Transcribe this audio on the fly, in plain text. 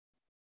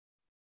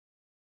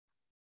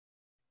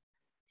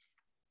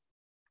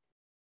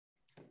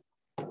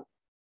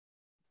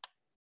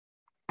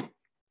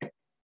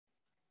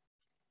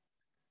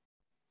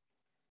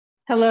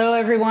Hello,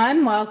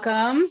 everyone.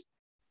 Welcome.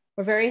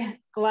 We're very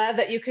glad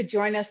that you could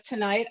join us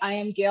tonight. I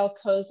am Gail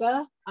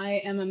Koza.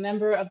 I am a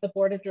member of the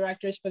Board of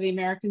Directors for the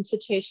American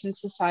Cetacean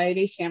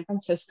Society San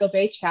Francisco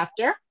Bay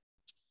chapter.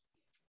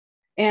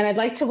 And I'd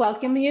like to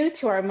welcome you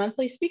to our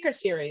monthly speaker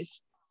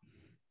series.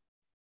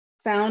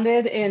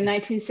 Founded in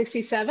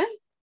 1967,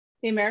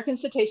 the American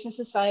Cetacean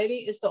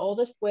Society is the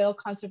oldest whale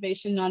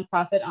conservation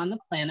nonprofit on the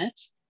planet.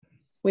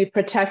 We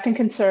protect and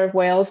conserve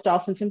whales,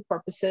 dolphins, and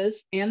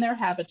porpoises and their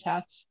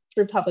habitats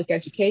through public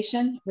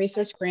education,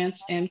 research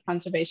grants, and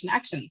conservation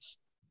actions.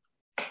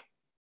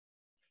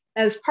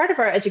 As part of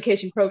our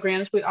education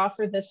programs, we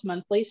offer this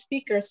monthly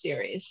speaker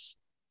series,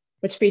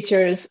 which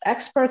features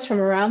experts from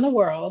around the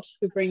world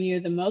who bring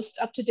you the most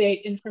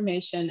up-to-date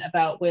information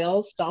about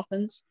whales,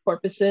 dolphins,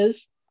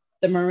 porpoises,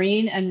 the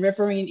marine and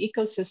riverine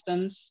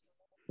ecosystems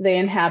they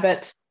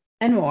inhabit,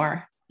 and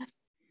more.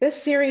 This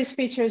series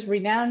features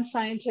renowned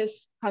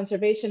scientists,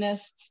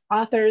 conservationists,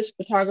 authors,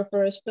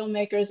 photographers,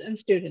 filmmakers, and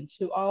students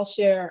who all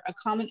share a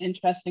common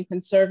interest in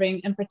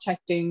conserving and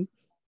protecting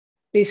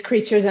these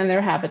creatures and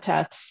their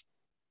habitats.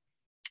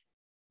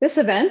 This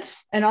event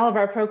and all of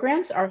our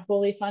programs are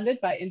wholly funded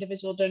by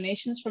individual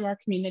donations from our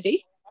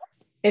community.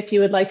 If you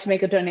would like to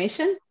make a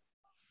donation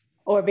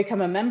or become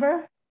a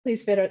member,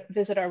 please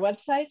visit our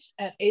website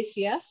at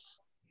acs-sfbay.org.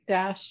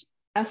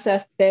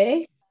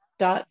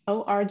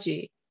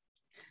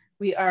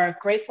 We are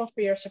grateful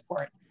for your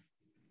support.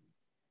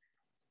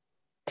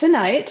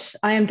 Tonight,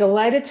 I am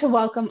delighted to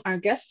welcome our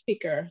guest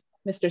speaker,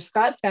 Mr.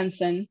 Scott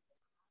Benson,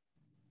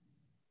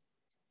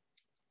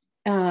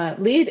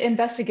 lead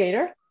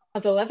investigator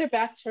of the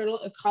leatherback turtle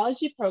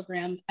ecology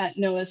program at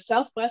NOAA's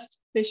Southwest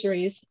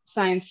Fisheries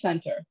Science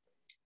Center.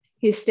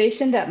 He's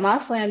stationed at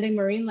Moss Landing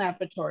Marine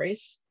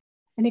Laboratories,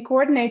 and he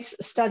coordinates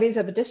studies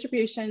of the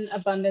distribution,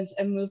 abundance,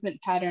 and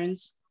movement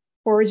patterns,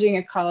 foraging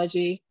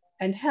ecology,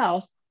 and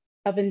health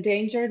of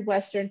endangered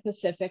Western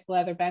Pacific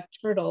leatherback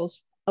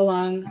turtles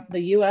along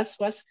the US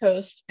West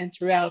Coast and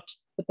throughout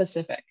the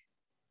Pacific.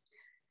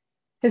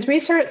 His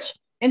research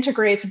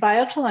integrates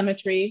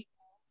biotelemetry,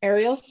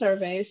 aerial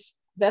surveys,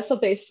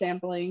 vessel-based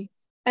sampling,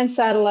 and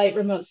satellite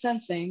remote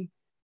sensing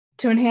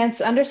to enhance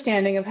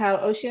understanding of how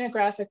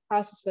oceanographic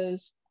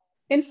processes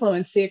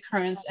influence the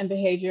occurrence and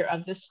behavior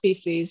of this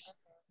species,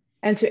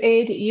 and to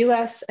aid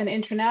US and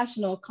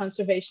international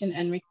conservation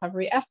and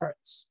recovery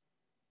efforts.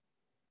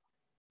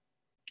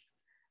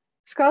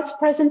 Scott's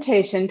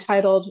presentation,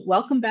 titled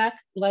Welcome Back,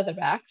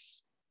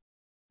 Leatherbacks,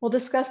 will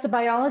discuss the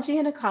biology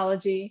and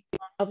ecology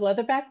of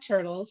leatherback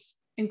turtles,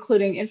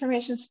 including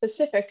information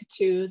specific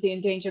to the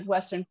endangered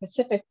Western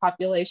Pacific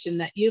population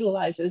that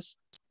utilizes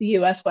the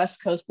US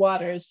West Coast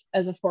waters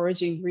as a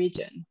foraging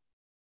region.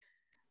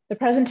 The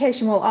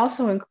presentation will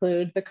also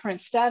include the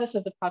current status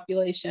of the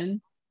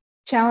population,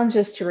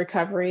 challenges to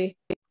recovery,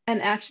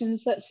 and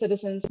actions that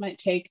citizens might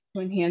take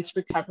to enhance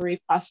recovery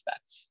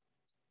prospects.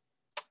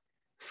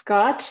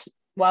 Scott,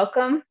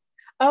 welcome.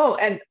 Oh,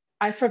 and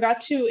I forgot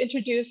to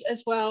introduce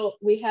as well,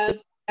 we have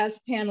as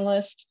a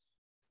panelist,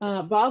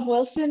 Bob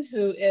Wilson,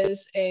 who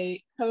is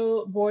a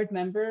co-board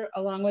member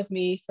along with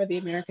me for the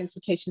American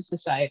Cetacean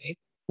Society.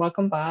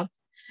 Welcome, Bob.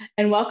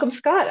 And welcome,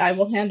 Scott. I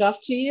will hand off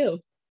to you.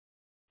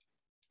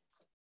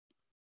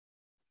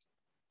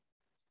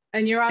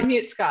 And you're on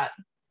mute, Scott.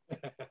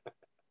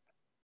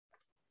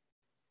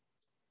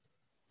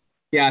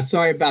 Yeah,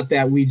 sorry about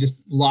that. We just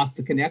lost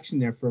the connection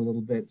there for a little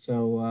bit.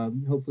 So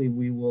hopefully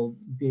we will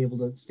be able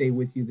to stay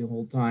with you the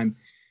whole time.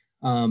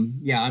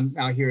 Yeah, I'm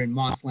out here in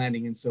Moss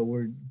Landing, and so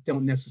we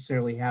don't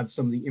necessarily have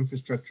some of the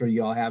infrastructure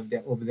you all have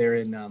over there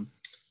in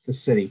the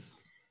city.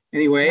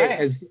 Anyway,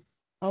 right.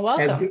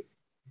 Welcome.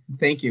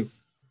 Thank you.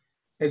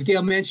 As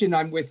Gail mentioned,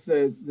 I'm with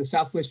the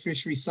Southwest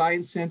Fisheries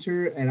Science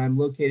Center, and I'm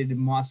located in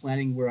Moss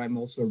Landing, where I'm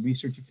also a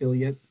research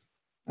affiliate.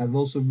 We've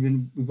also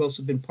been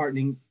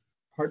partnering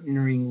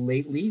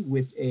lately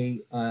with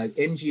a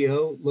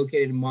NGO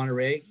located in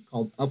Monterey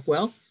called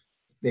Upwell.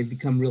 They've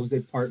become real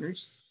good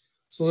partners.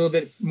 So a little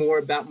bit more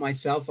about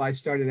myself. I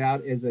started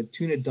out as a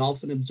tuna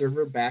dolphin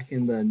observer back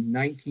in the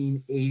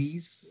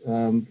 1980s.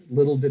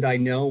 Little did I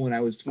know when I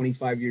was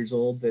 25 years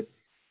old that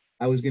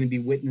I was going to be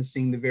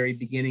witnessing the very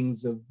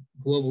beginnings of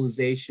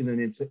globalization and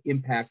its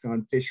impact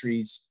on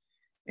fisheries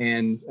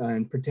and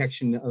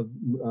protection of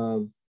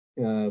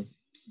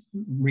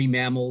marine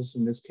mammals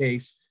in this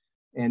case,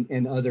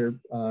 and other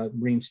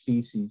marine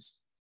species.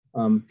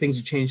 Things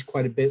have changed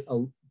quite a bit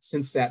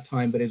since that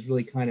time, but it's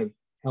really kind of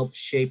helped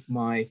shape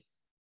my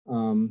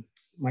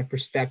my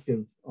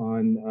perspective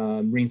on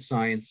marine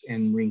science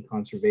and marine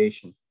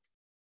conservation.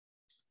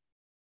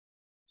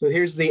 So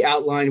here's the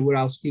outline of what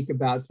I'll speak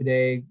about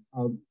today.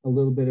 A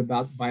little bit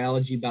about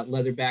biology, about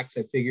leatherbacks.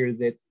 I figure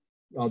that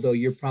although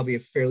you're probably a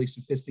fairly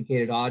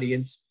sophisticated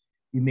audience,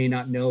 you may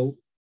not know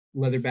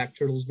leatherback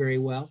turtles very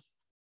well.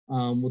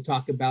 We'll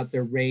talk about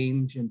their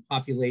range and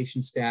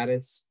population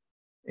status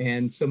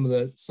and some of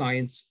the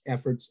science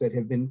efforts that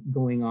have been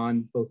going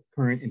on, both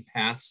current and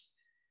past.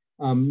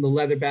 The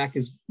leatherback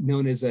is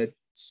known as a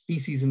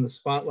species in the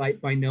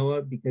spotlight by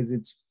NOAA because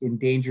it's in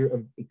danger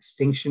of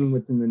extinction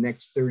within the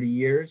next 30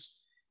 years.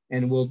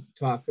 And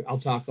I'll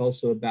talk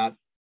also about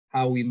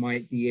how we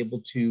might be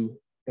able to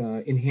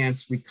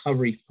enhance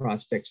recovery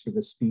prospects for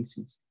the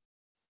species.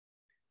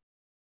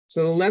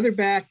 So the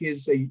leatherback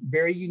is a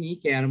very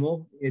unique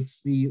animal.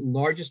 It's the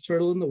largest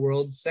turtle in the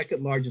world,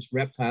 second largest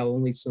reptile.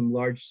 Only some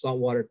large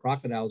saltwater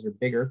crocodiles are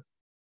bigger.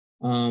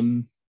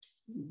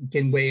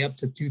 Can weigh up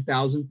to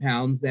 2,000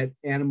 pounds. That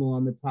animal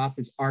on the top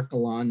is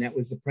Archelon. That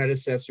was the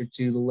predecessor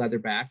to the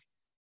leatherback.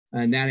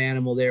 And that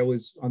animal there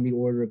was on the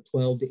order of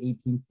 12 to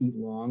 18 feet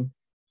long.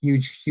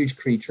 Huge, huge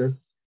creature.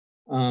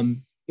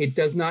 It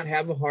does not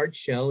have a hard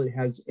shell. It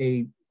has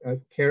a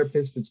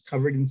carapace that's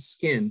covered in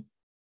skin.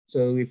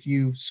 So if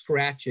you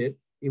scratch it,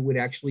 it would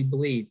actually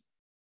bleed.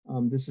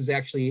 This is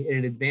actually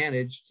an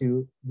advantage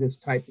to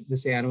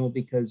this animal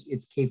because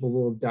it's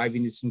capable of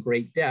diving to some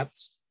great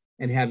depths,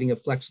 and having a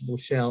flexible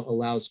shell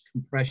allows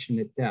compression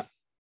at depth.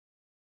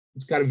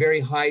 It's got a very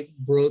high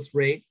growth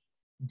rate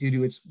due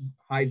to its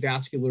high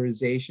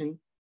vascularization.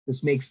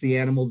 This makes the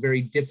animal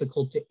very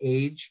difficult to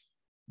age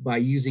by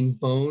using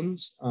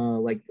bones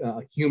like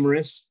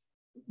humerus,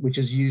 which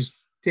is used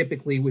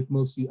typically with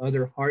most of the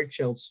other hard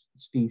shell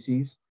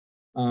species.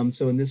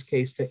 So in this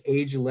case, to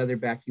age a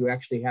leatherback, you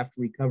actually have to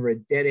recover a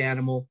dead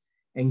animal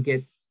and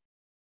get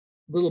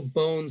little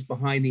bones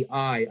behind the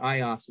eye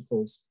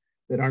ossicles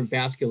that aren't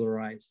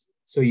vascularized.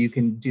 So you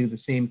can do the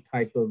same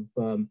type of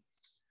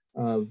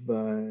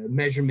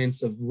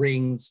measurements of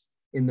rings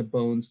in the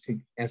bones to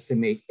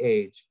estimate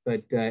age.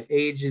 But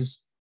aging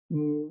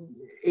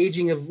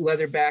of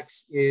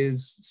leatherbacks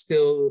is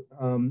still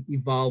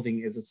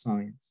evolving as a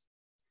science.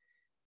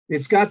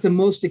 It's got the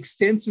most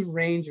extensive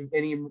range of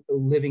any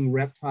living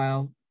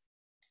reptile,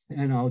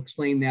 and I'll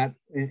explain that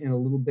in a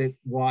little bit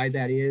why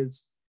that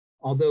is,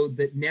 although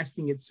the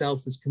nesting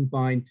itself is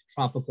confined to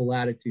tropical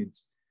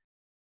latitudes.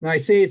 Now I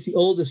say it's the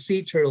oldest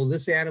sea turtle.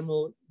 This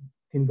animal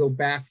can go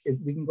back,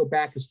 we can go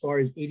back as far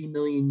as 80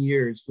 million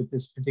years with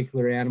this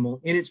particular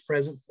animal in its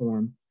present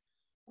form.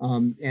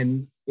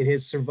 And it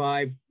has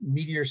survived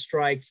meteor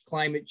strikes,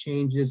 climate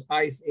changes,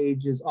 ice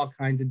ages, all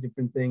kinds of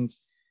different things,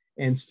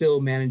 and still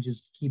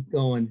manages to keep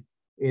going.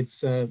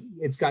 It's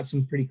got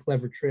some pretty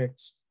clever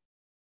tricks.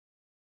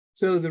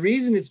 So the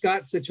reason it's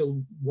got such a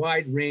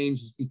wide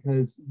range is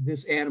because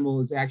this animal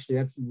is actually,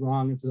 that's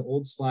wrong, it's an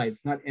old slide,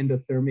 it's not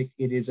endothermic,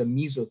 it is a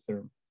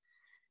mesotherm.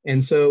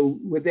 And so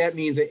what that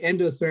means, an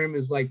endotherm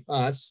is like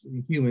us,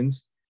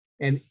 humans,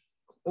 and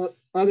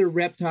other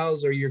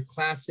reptiles are your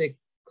classic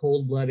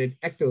cold-blooded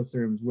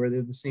ectotherms, where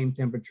they're the same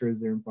temperature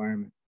as their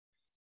environment.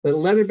 But a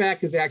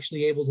leatherback is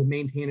actually able to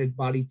maintain a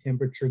body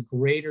temperature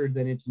greater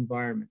than its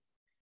environment.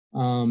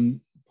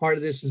 Part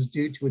of this is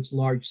due to its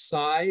large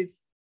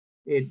size.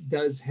 It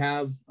does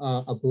have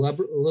a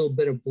little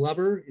bit of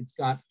blubber. It's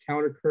got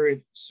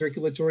countercurrent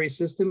circulatory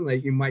system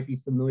that you might be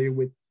familiar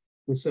with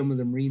some of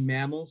the marine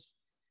mammals.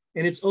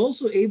 And it's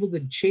also able to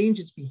change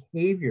its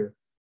behavior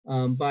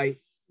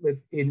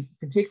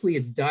particularly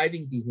its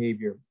diving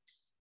behavior.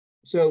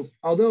 So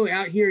although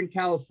out here in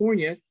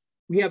California,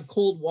 we have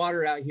cold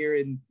water out here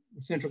in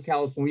Central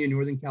California,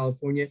 Northern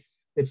California,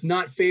 that's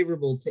not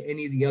favorable to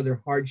any of the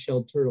other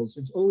hard-shelled turtles.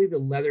 It's only the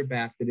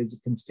leatherback that is a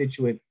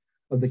constituent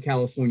of the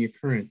California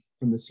current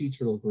from the sea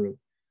turtle group.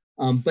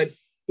 But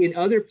in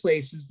other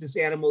places, this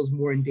animal is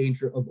more in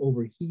danger of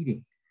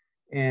overheating.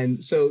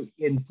 And so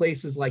in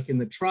places like in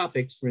the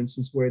tropics, for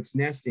instance, where it's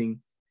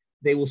nesting,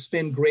 they will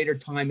spend greater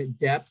time at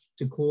depth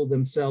to cool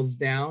themselves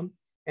down,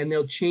 and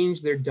they'll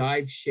change their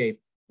dive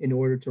shape in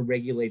order to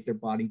regulate their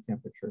body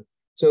temperature.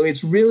 So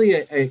it's really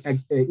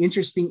an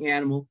interesting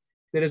animal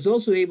that is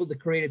also able to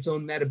create its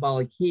own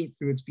metabolic heat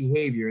through its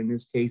behavior. In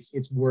this case,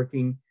 it's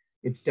working,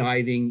 it's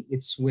diving,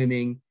 it's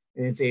swimming,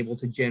 and it's able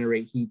to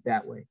generate heat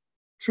that way.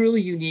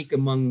 Truly unique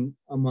among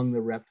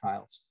the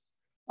reptiles.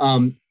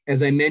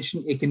 As I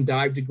mentioned, it can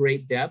dive to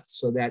great depths,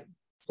 so that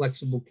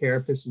flexible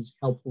carapace is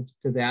helpful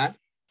to that.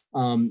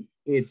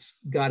 It's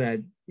got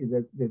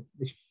the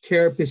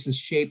carapace is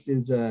shaped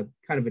as a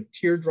kind of a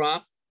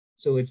teardrop,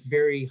 so it's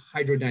very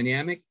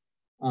hydrodynamic.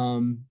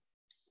 And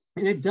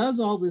it does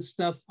all this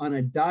stuff on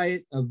a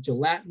diet of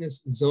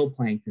gelatinous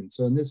zooplankton.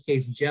 So in this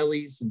case,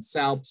 jellies and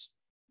salps,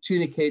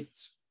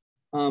 tunicates.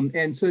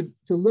 And so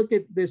to look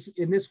at this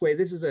in this way,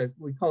 this is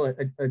we call it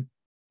a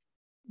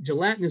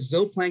gelatinous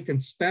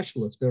zooplankton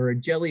specialist, or a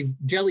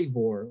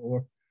jellivore,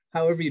 or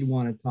however you'd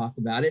want to talk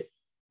about it.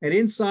 And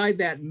inside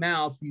that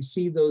mouth, you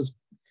see those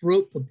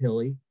throat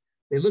papillae.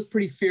 They look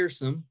pretty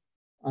fearsome.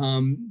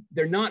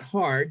 They're not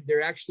hard.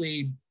 They're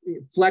actually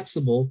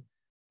flexible,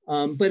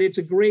 but it's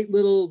a great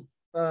little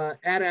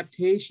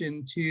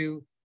adaptation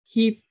to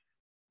keep,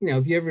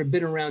 if you've ever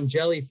been around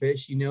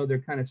jellyfish, they're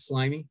kind of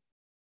slimy.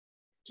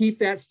 Keep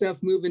that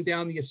stuff moving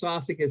down the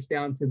esophagus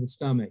down to the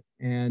stomach.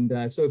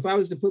 And so if I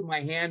was to put my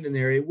hand in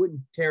there, it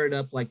wouldn't tear it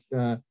up like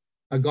a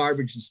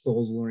garbage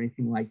disposal or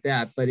anything like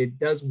that, but it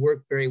does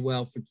work very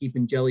well for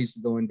keeping jellies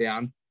going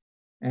down.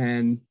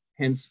 And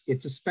hence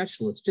it's a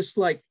specialist, just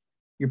like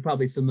you're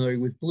probably familiar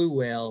with blue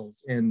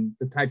whales and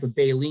the type of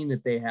baleen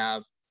that they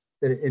have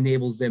that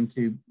enables them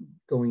to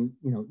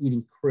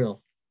eating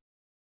krill.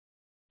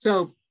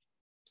 So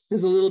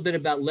There's a little bit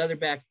about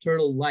leatherback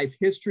turtle life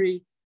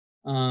history.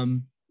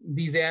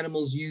 These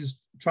animals use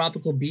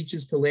tropical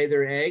beaches to lay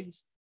their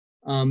eggs.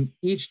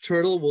 Each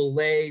turtle will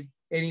lay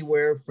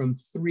anywhere from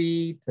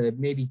 3 to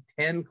maybe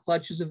 10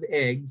 clutches of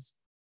eggs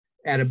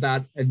at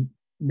about a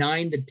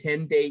 9 to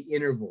 10 day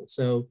interval.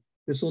 So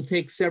this will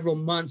take several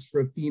months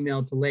for a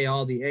female to lay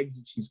all the eggs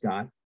that she's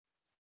got.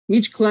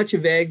 Each clutch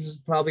of eggs is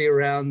probably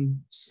around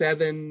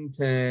 7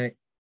 to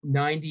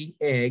 90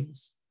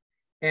 eggs,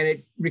 and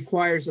it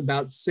requires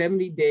about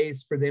 70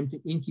 days for them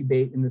to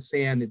incubate in the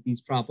sand at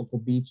these tropical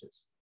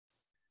beaches.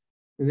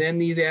 And then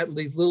these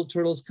little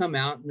turtles come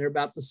out, and they're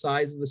about the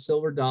size of a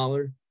silver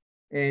dollar,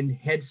 and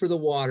head for the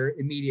water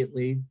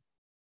immediately.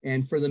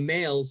 And for the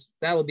males,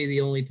 that'll be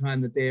the only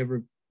time that they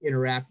ever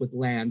interact with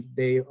land.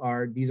 These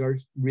are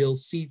real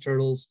sea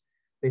turtles.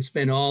 They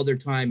spend all their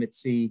time at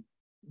sea,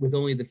 with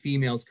only the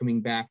females coming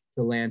back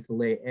to land to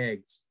lay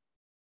eggs.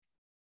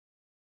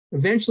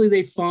 Eventually,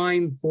 they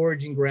find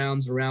foraging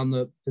grounds around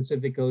the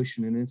Pacific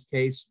Ocean. In this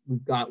case,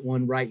 we've got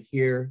one right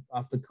here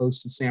off the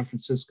coast of San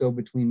Francisco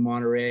between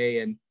Monterey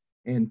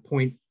and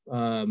Point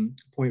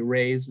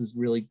Reyes is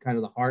really kind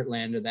of the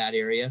heartland of that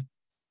area.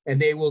 And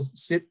they will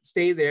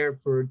stay there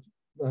for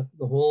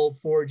the whole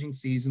foraging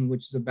season,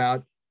 which is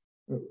about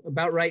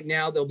right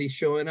now. They'll be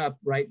showing up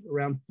right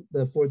around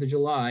the 4th of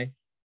July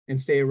and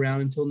stay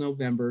around until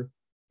November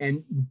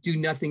and do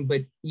nothing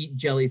but eat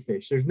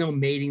jellyfish. There's no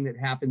mating that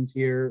happens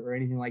here or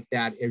anything like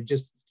that. They're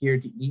just here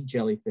to eat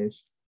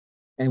jellyfish.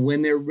 And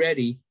when they're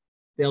ready,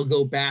 they'll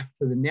go back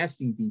to the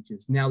nesting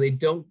beaches. Now, they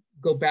don't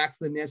go back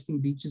to the nesting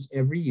beaches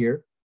every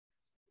year.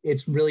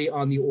 It's really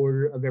on the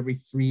order of every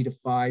 3 to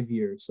 5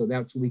 years. So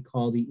that's what we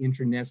call the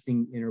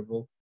internesting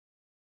interval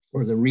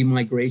or the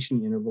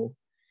remigration interval.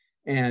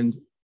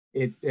 And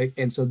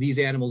so these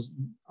animals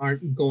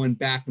aren't going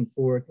back and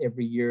forth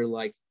every year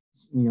like,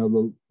 you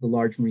know, the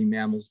large marine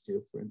mammals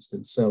do, for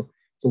instance. So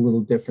it's a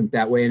little different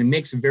that way. And it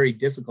makes it very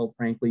difficult,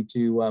 frankly,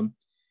 to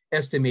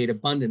estimate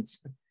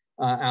abundance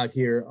out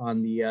here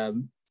on the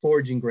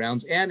foraging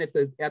grounds and at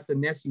the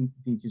nesting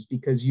beaches,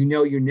 because you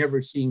know you're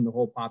never seeing the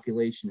whole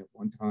population at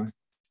one time.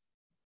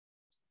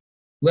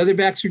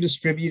 Leatherbacks are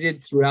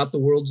distributed throughout the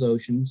world's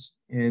oceans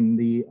in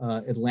the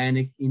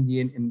Atlantic,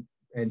 Indian,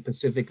 and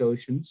Pacific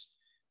Oceans.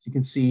 As you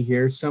can see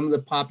here, some of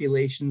the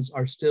populations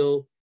are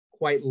still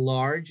quite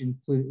large,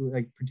 including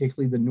like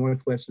particularly the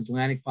Northwest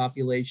Atlantic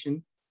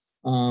population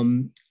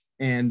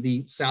and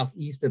the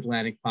Southeast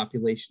Atlantic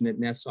population that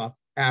nests off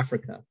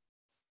Africa.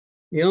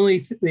 The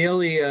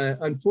only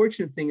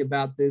unfortunate thing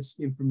about this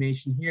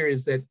information here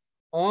is that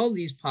all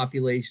these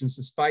populations,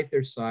 despite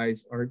their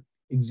size, are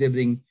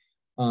exhibiting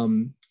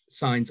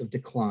signs of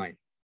decline.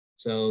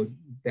 So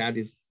that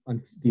is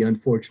the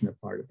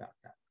unfortunate part about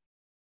that.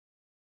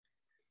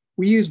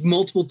 We use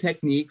multiple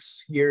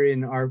techniques here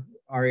in our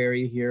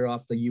area here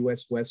off the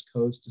US West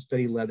Coast to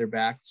study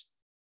leatherbacks,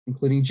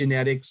 including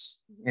genetics,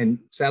 and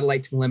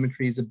satellite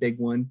telemetry is a big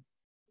one.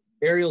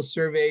 Aerial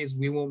surveys,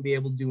 we won't be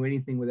able to do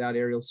anything without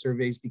aerial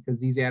surveys because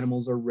these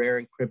animals are rare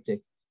and cryptic,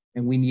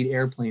 and we need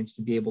airplanes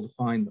to be able to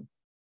find them.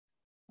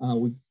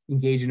 We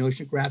engage in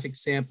oceanographic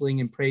sampling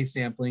and prey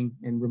sampling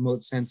and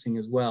remote sensing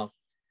as well.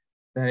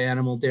 That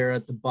animal there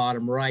at the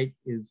bottom right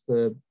is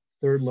the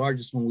 3rd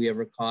largest one we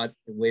ever caught.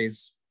 It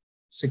weighs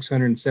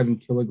 607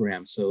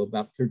 kilograms, so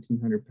about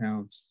 1,300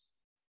 pounds.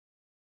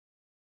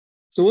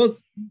 So we'll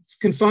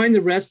confine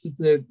the rest of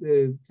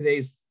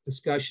today's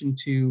discussion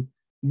to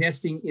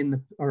nesting in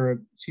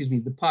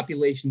the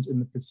populations in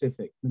the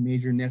Pacific, the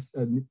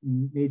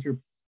major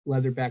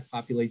leatherback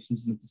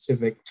populations in the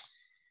Pacific.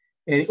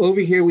 And over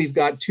here, we've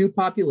got 2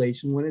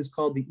 populations. One is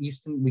called the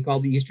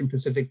Eastern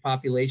Pacific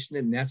population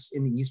that nests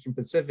in the Eastern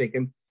Pacific.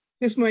 And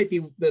this might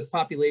be the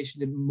population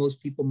that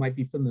most people might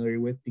be familiar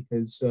with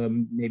because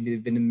maybe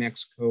they've been in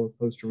Mexico or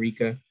Costa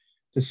Rica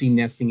to see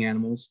nesting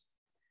animals.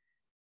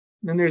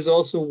 Then there's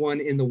also one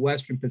in the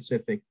Western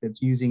Pacific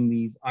that's using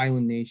these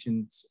island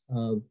nations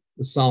of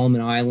the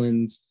Solomon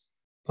Islands,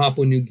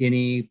 Papua New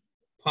Guinea,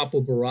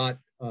 Papua Barat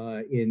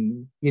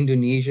in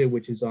Indonesia,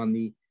 which is on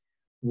the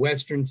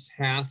western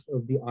half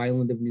of the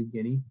island of New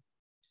Guinea.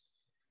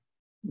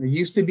 There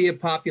used to be a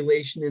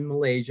population in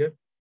Malaysia.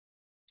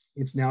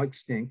 It's now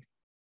extinct.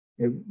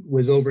 It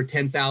was over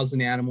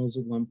 10,000 animals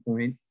at one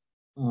point.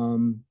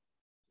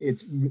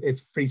 It's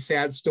a pretty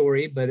sad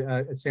story, but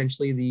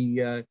essentially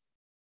the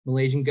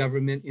Malaysian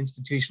government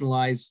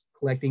institutionalized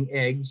collecting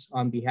eggs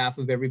on behalf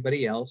of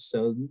everybody else.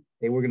 So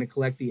they were going to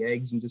collect the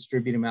eggs and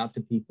distribute them out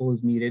to people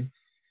as needed.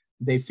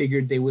 They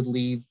figured they would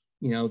leave,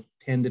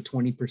 10 to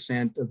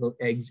 20% of the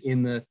eggs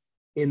in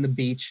the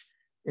beach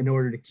in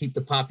order to keep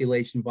the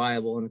population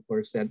viable. And of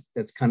course,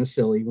 that's kind of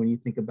silly when you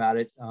think about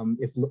it.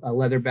 If a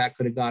leatherback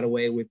could have got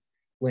away with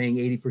laying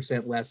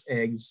 80% less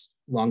eggs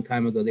a long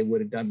time ago, they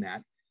would have done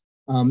that.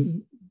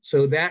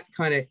 So that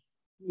kind of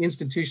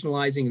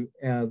institutionalizing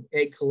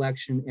egg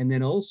collection, and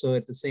then also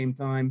at the same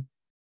time,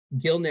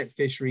 gillnet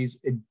fisheries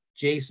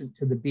adjacent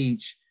to the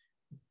beach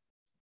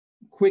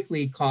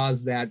quickly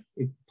caused that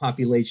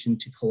population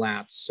to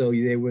collapse. So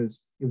it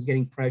was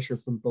getting pressure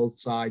from both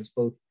sides,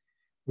 both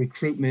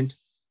recruitment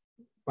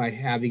by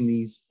having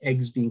these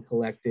eggs being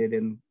collected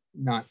and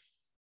not,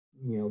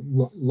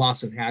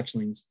 loss of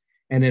hatchlings.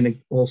 And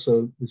then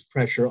also this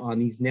pressure on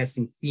these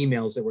nesting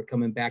females that were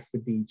coming back to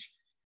the beach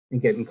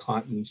and getting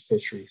caught in these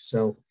fisheries.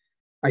 So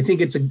I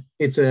think it's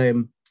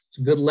a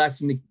good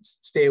lesson to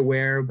stay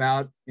aware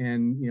about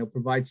and,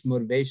 provide some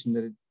motivation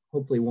that it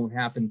hopefully won't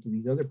happen to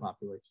these other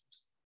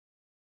populations.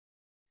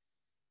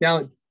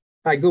 Now,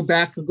 I'll go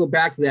back to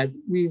that.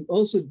 We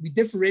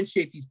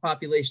differentiate these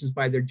populations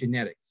by their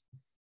genetics.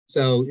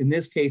 So in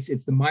this case,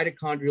 it's the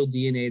mitochondrial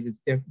DNA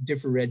that's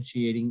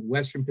differentiating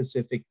Western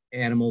Pacific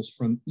animals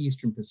from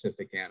Eastern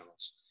Pacific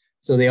animals.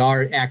 So they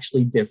are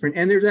actually different,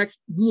 and there's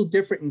actually a little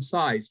different in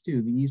size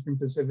too. The Eastern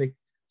Pacific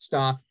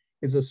stock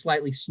is a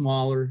slightly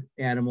smaller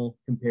animal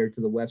compared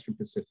to the Western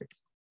Pacific.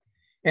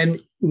 And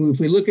if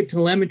we look at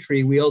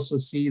telemetry, we also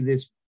see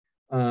this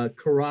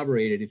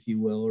corroborated, if you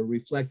will, or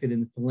reflected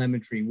in the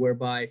telemetry,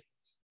 whereby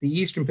the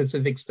Eastern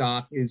Pacific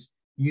stock is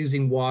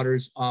using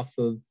waters off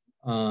of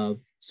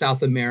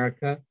South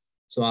America,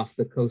 so off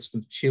the coast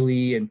of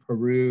Chile and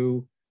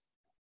Peru,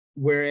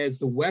 whereas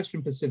the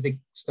Western Pacific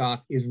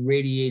stock is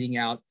radiating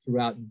out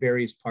throughout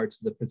various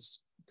parts of the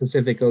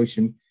Pacific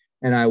Ocean,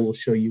 and I will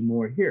show you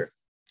more here.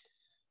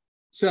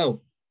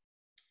 So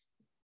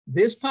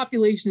this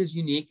population is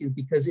unique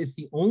because it's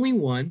the only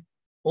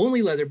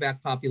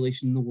leatherback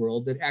population in the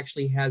world that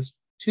actually has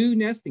two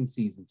nesting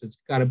seasons. It's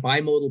got a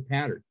bimodal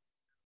pattern.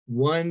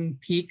 One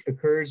peak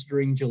occurs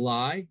during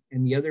July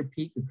and the other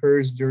peak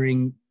occurs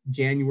during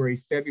January,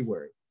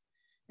 February.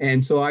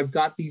 And so I've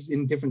got these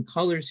in different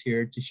colors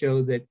here to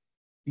show that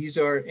these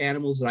are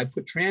animals that I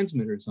put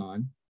transmitters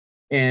on.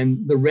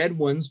 And the red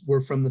ones were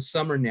from the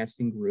summer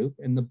nesting group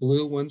and the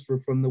blue ones were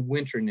from the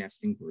winter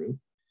nesting group.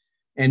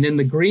 And then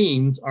the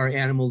greens are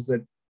animals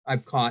that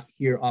I've caught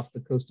here off the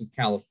coast of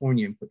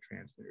California and put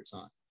transmitters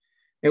on.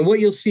 And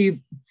what you'll see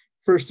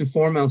first and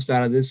foremost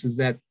out of this is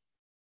that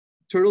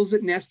turtles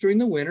that nest during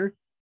the winter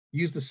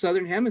use the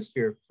southern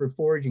hemisphere for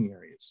foraging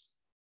areas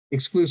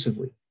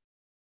exclusively,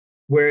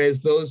 whereas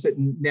those that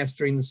nest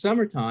during the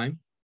summertime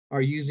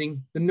are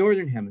using the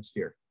northern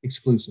hemisphere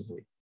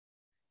exclusively.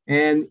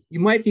 And you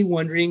might be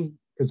wondering,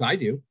 because I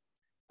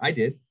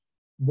did,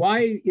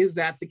 why is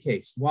that the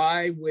case?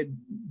 Why would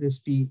this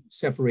be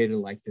separated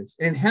like this?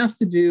 And it has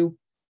to do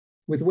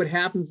with what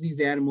happens to these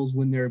animals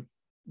when they're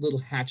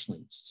little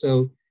hatchlings.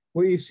 So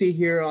what you see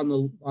here on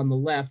the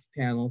left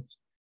panel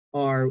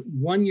are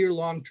 1 year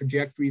long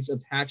trajectories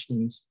of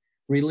hatchlings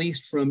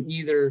released from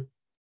either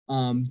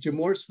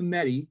Gemorus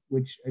fometi,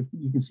 which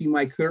you can see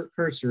my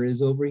cursor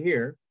is over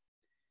here,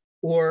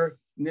 or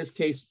in this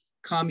case,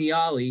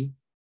 Kamiali,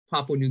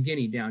 Papua New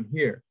Guinea down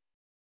here.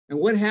 And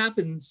what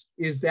happens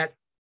is that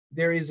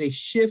there is a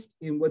shift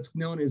in what's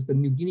known as the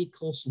New Guinea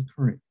coastal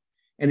current,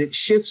 and it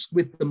shifts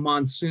with the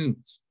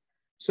monsoons.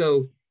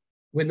 So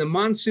when the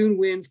monsoon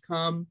winds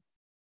come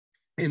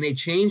and they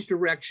change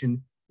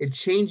direction, it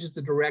changes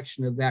the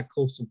direction of that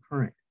coastal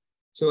current.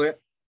 So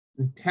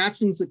the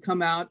hatchlings that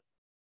come out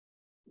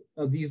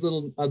of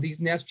these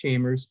nest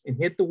chambers and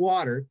hit the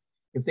water,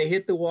 if they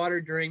hit the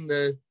water during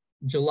the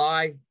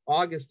July,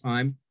 August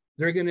time,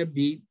 they're going to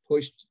be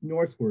pushed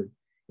northward.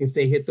 If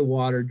they hit the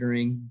water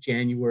during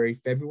January,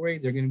 February,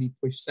 they're going to be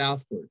pushed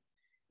southward.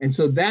 And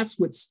so that's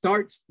what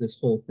starts this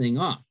whole thing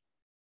off.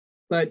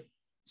 But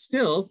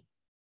still,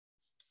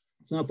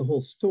 it's not the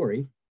whole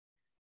story.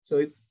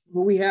 So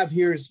what we have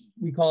here is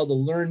we call the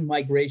learned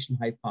migration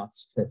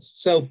hypothesis.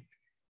 So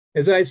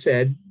as I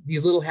said,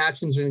 these little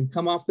hatchlings are going to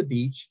come off the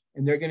beach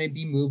and they're going to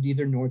be moved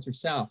either north or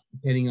south,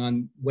 depending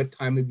on what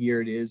time of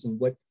year it is and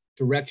what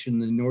direction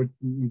the North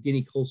New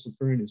Guinea coastal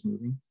current is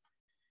moving.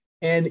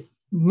 And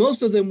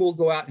most of them will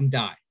go out and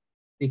die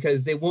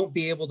because they won't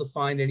be able to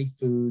find any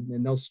food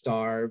and they'll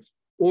starve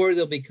or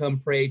they'll become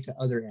prey to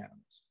other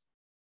animals.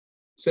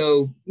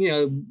 So,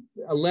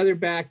 a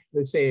leatherback,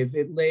 let's say if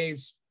it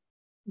lays,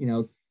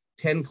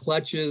 10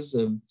 clutches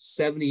of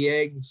 70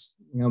 eggs,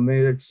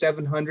 maybe it's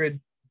 700.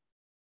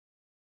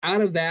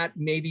 Out of that,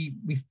 maybe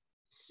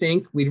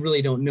we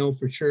really don't know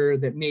for sure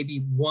that maybe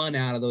one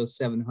out of those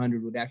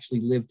 700 would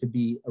actually live to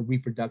be a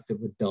reproductive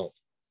adult.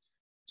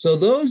 So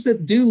those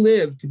that do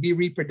live to be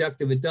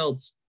reproductive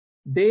adults,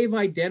 they've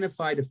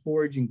identified a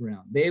foraging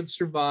ground. They have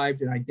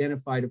survived and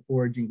identified a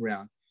foraging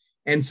ground.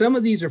 And some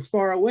of these are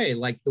far away,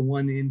 like the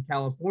one in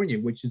California,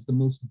 which is the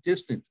most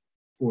distant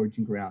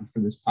foraging ground for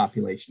this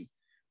population.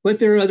 But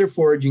there are other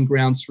foraging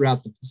grounds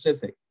throughout the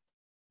Pacific.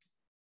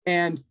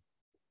 And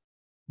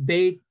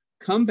they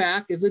come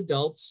back as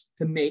adults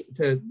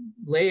to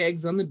lay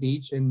eggs on the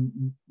beach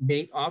and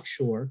mate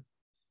offshore.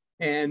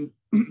 And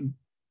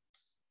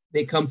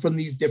they come from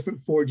these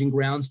different foraging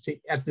grounds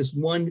at this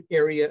one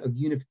area of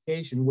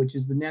unification, which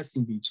is the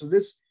nesting beach. So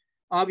this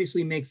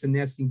obviously makes the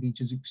nesting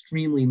beaches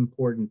extremely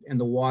important, and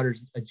the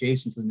waters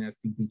adjacent to the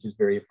nesting beach is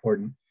very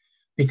important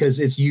because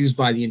it's used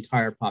by the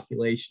entire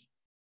population.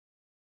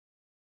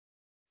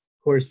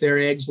 Of course, their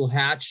eggs will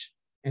hatch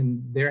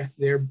and the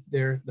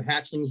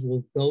hatchlings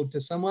will go to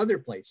some other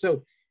place.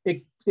 So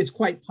it's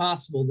quite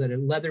possible that a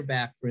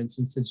leatherback, for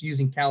instance, that's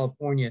using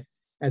California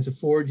as a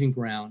foraging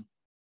ground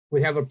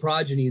would have a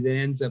progeny that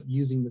ends up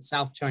using the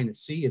South China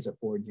Sea as a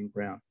foraging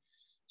ground.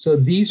 So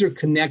these are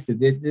connected.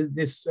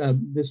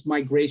 This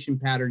migration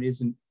pattern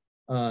isn't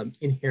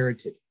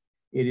inherited.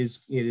 It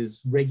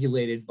is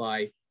regulated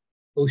by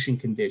ocean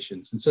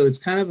conditions. And so it's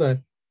kind of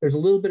there's a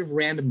little bit of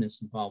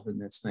randomness involved in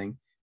this thing,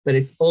 but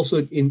it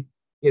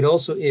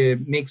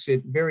makes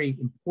it very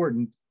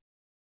important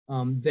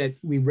that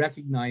we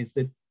recognize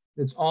that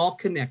it's all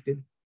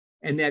connected,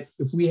 and that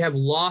if we have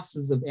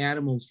losses of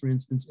animals, for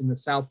instance, in the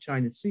South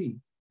China Sea,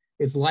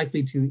 it's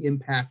likely to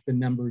impact the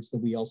numbers that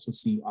we also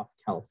see off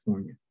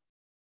California.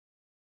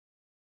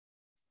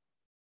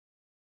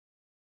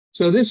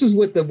 So this is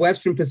what the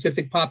Western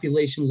Pacific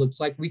population looks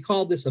like. We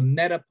call this a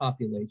meta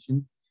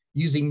population,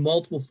 using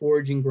multiple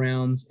foraging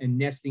grounds and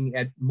nesting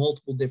at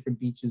multiple different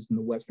beaches in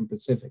the Western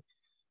Pacific.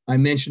 I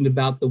mentioned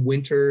about the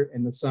winter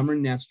and the summer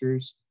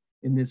nesters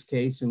in this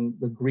case, and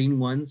the green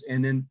ones.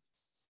 And then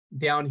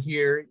down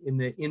here in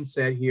the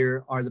inset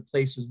here are the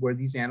places where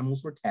these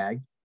animals were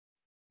tagged.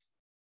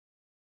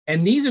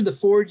 And these are the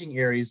foraging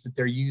areas that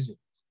they're using.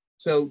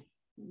 So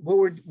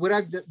what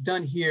I've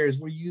done here is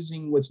we're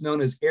using what's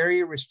known as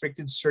area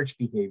restricted search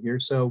behavior.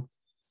 So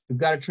we've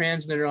got a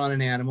transmitter on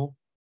an animal,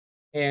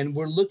 and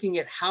we're looking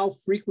at how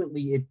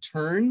frequently it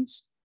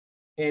turns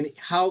and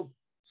how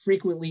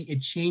frequently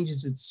it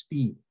changes its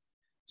speed.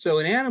 So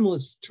an animal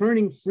is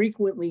turning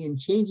frequently and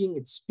changing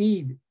its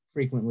speed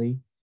frequently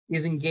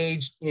is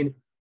engaged in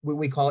what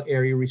we call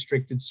area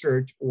restricted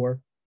search or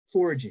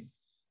foraging.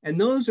 And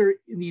those are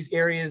in these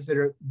areas that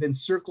have been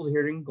circled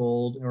here in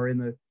gold or in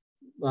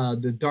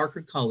the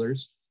darker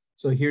colors.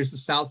 So here's the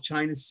South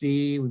China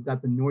Sea. We've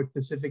got the North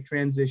Pacific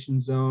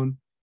Transition Zone,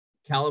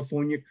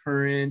 California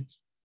Current,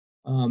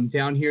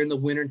 down here in the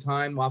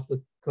wintertime off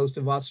the coast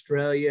of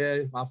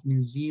Australia, off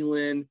New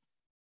Zealand,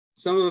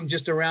 some of them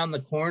just around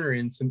the corner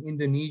in some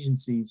Indonesian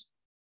seas.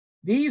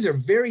 These are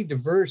very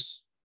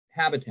diverse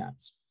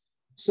habitats.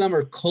 Some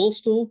are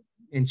coastal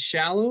and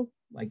shallow,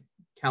 like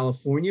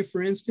California,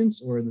 for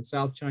instance, or in the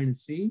South China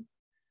Sea.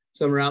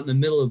 Some are out in the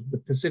middle of the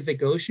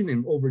Pacific Ocean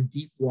and over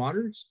deep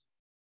waters.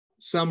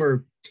 Some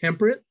are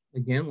temperate,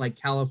 again, like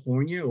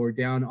California or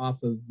down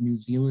off of New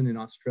Zealand and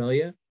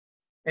Australia.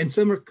 And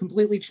some are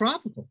completely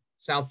tropical,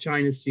 South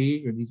China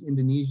Sea or these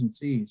Indonesian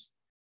seas.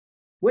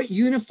 What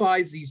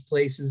unifies these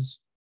places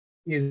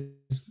is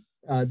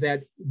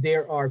that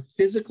there are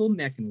physical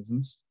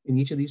mechanisms in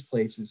each of these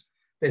places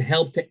that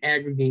help to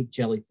aggregate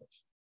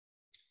jellyfish.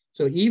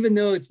 So even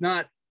though it's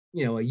not,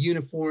 a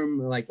uniform,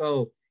 like,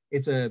 oh,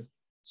 it's a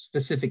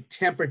specific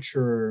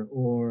temperature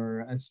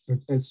or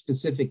a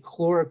specific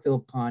chlorophyll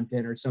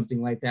content or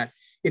something like that,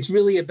 it's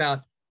really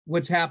about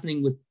what's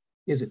happening with,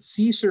 is it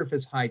sea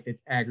surface height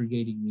that's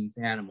aggregating these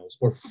animals,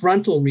 or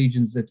frontal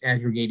regions that's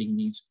aggregating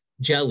these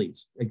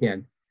jellies,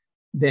 again,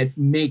 that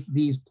make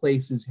these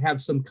places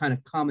have some kind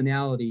of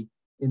commonality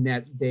in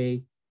that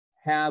they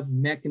have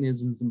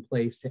mechanisms in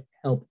place to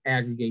help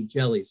aggregate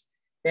jellies.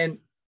 And,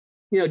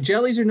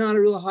 jellies are not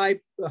a real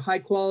high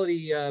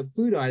quality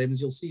food items,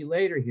 you'll see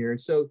later here.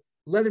 So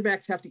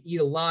leatherbacks have to eat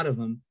a lot of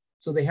them.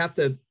 So they have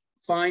to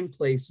find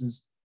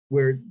places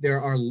where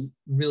there are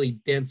really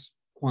dense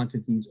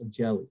quantities of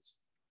jellies.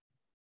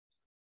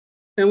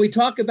 And we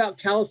talk about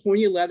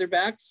California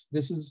leatherbacks.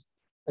 This is,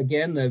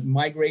 again, the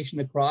migration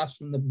across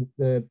from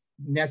the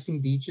nesting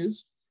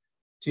beaches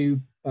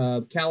to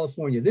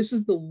California. This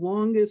is the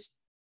longest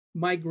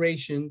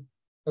migration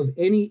of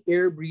any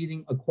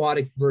air-breathing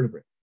aquatic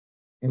vertebrate.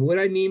 And what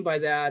I mean by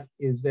that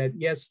is that,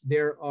 yes,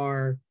 there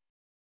are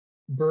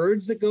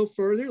birds that go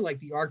further, like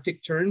the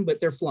Arctic tern,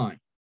 but they're flying.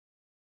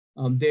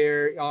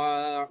 There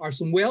are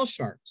some whale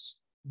sharks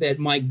that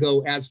might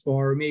go as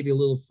far or maybe a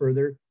little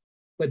further,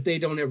 but they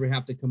don't ever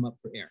have to come up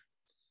for air.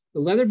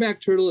 The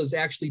leatherback turtle is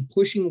actually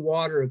pushing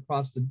water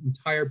across the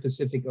entire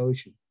Pacific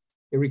Ocean.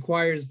 It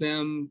requires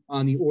them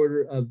on the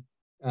order of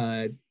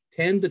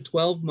 10 to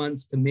 12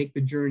 months to make the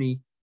journey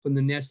from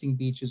the nesting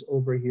beaches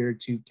over here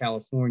to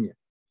California.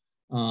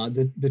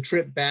 The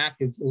trip back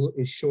is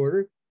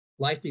shorter,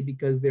 likely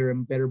because they're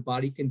in better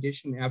body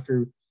condition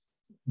after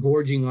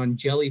gorging on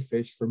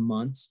jellyfish for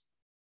months.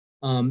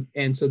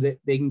 And so that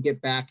they can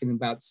get back in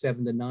about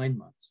 7 to 9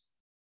 months.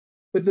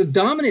 But the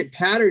dominant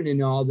pattern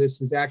in all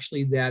this is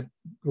actually that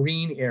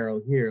green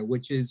arrow here,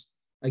 which is,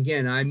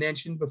 again, I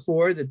mentioned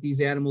before that these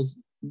animals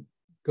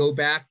go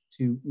back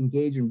to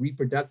engage in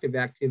reproductive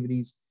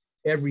activities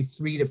every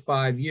 3 to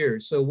 5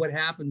 years. So what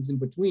happens in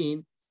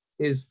between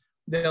is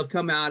they'll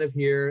come out of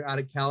here, out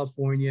of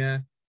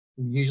California,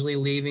 usually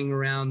leaving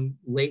around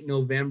late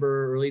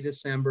November, early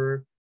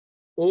December,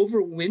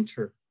 over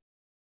winter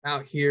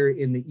out here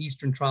in the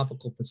Eastern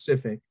tropical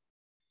Pacific,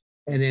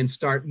 and then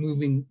start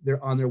moving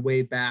on their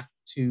way back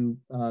to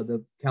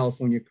the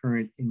California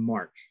current in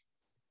March.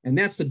 And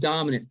that's the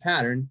dominant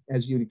pattern,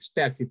 as you'd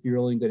expect if you're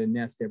only going to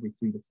nest every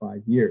 3 to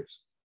 5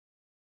 years.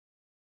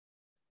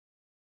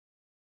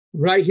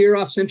 Right here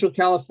off Central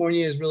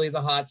California is really the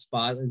hot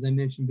spot, as I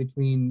mentioned,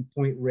 between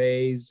Point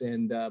Reyes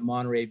and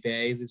Monterey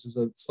Bay. This is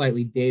a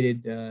slightly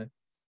dated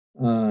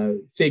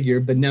figure,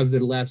 but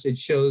nevertheless, it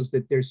shows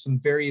that there's some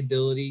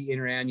variability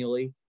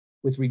interannually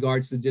with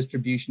regards to the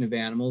distribution of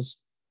animals.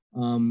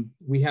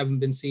 We haven't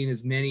been seeing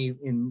as many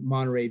in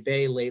Monterey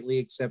Bay lately,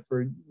 except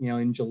for,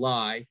 in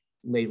July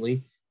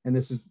lately. And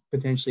this is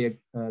potentially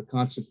a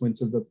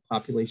consequence of the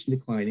population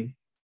declining.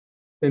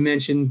 I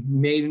mentioned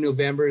May to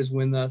November is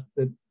when the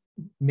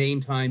main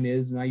time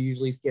is, and I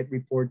usually get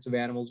reports of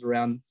animals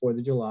around 4th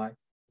of July.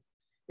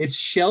 It's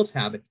shelf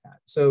habitat.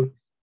 So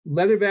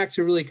leatherbacks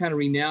are really kind of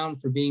renowned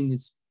for being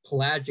this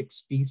pelagic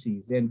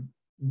species, and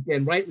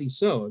rightly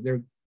so.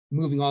 They're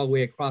moving all the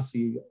way across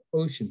the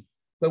ocean.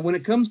 But when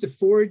it comes to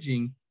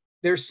foraging,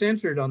 they're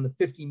centered on the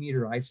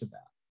 50-meter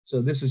isobath.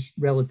 So this is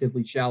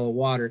relatively shallow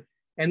water,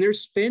 and they're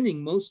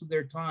spending most of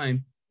their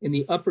time in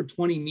the upper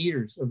 20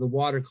 meters of the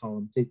water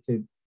column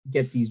to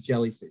get these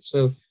jellyfish.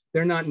 So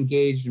they're not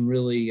engaged in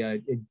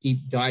really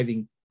deep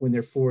diving when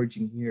they're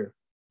foraging here.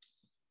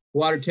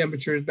 Water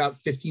temperature is about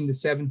 15 to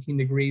 17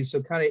 degrees,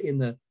 so kind of in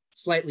the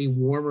slightly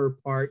warmer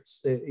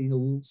parts,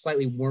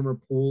 slightly warmer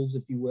pools,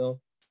 if you will,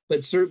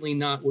 but certainly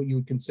not what you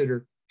would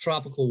consider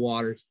tropical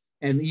waters.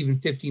 And even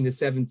 15 to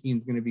 17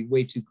 is going to be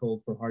way too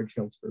cold for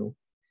hard-shelled turtle.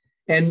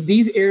 And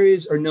these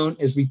areas are known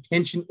as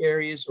retention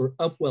areas or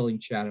upwelling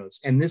shadows.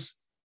 And this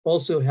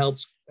also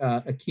helps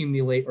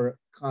accumulate or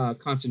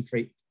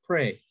concentrate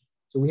prey.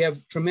 So we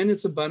have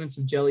tremendous abundance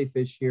of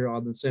jellyfish here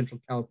on the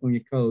Central California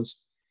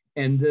coast.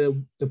 And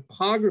the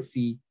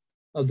topography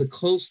of the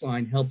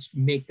coastline helps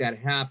make that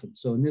happen.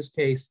 So in this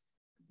case,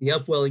 the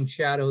upwelling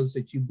shadows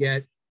that you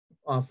get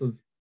off of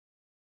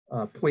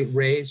Point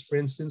Reyes, for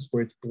instance,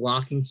 where it's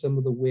blocking some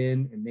of the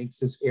wind and makes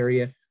this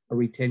area a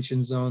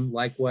retention zone.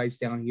 Likewise,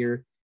 down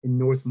here in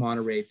North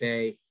Monterey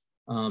Bay,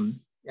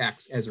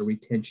 acts as a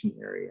retention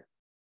area.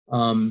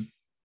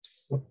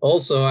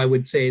 Also, I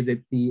would say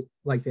that the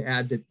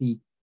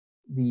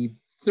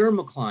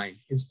thermocline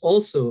is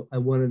also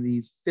one of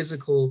these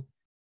physical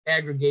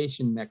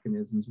aggregation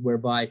mechanisms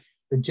whereby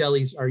the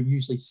jellies are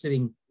usually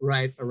sitting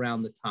right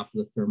around the top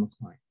of the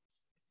thermocline.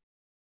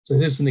 So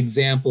this is an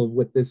example of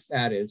what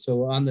that is.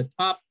 So on the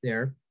top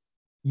there,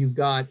 you've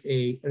got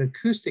an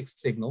acoustic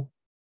signal.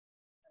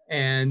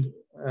 And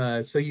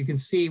so you can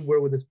see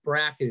where this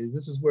bracket is.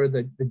 This is where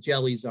the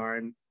jellies are,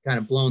 and kind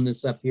of blown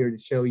this up here to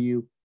show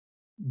you.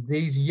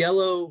 These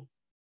yellow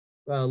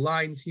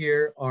lines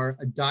here are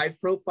a dive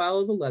profile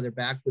of the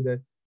leatherback with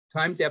a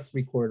time depth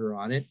recorder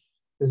on it.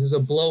 This is a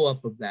blow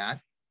up of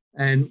that.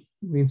 And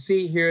we can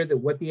see here that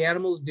what the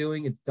animal is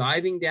doing, it's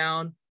diving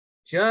down,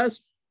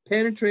 just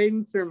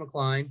penetrating the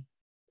thermocline,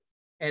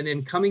 and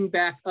then coming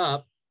back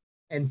up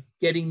and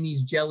getting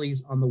these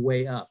jellies on the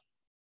way up.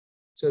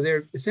 So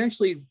they're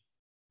essentially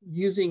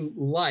using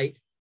light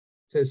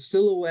to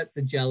silhouette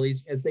the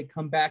jellies as they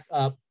come back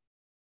up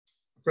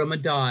from a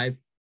dive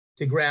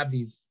to grab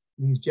these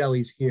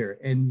jellies here.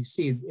 And you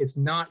see it's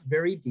not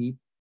very deep,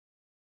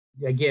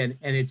 again,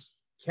 and it's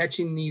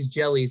catching these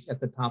jellies at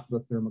the top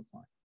of the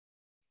thermocline.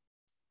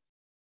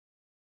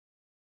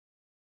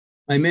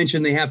 I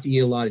mentioned they have to eat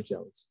a lot of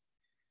jellies.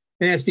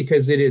 And that's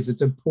because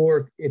it's a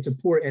poor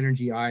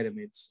energy item.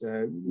 It's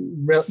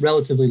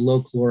relatively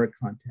low caloric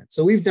content.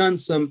 So we've done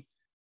some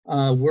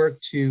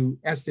work to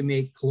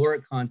estimate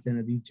caloric content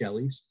of these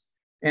jellies.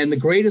 And the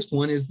greatest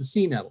one is the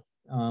sea nettle.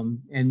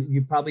 And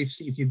you probably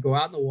see, if you go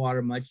out in the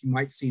water much, you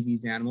might see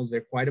these animals.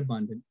 They're quite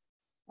abundant.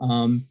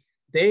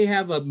 They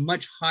have a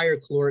much higher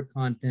caloric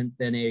content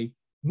than a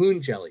moon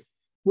jelly,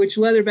 which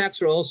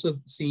leatherbacks are also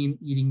seen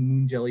eating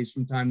moon jellies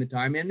from time to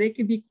time, and they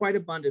can be quite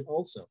abundant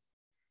also.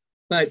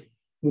 But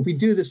if we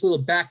do this little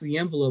back of the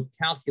envelope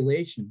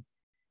calculation,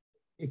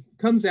 it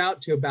comes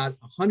out to about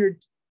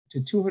 100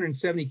 to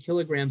 270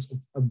 kilograms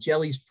of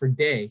jellies per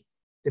day,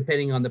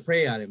 depending on the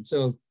prey item.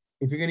 So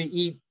if you're going to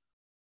eat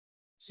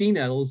sea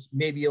nettles,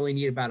 maybe you only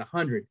need about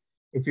 100.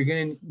 If you're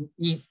going to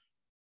eat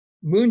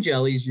moon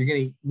jellies, you're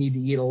going to need to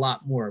eat a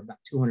lot more, about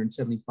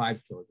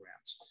 275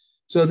 kilograms.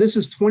 So this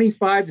is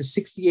 25 to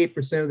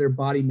 68% of their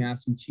body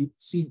mass in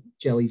sea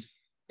jellies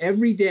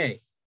every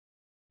day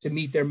to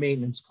meet their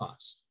maintenance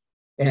costs,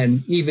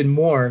 and even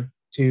more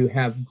to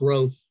have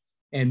growth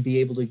and be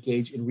able to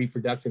engage in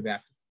reproductive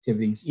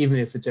activities, even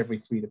if it's every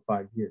 3 to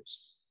 5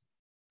 years.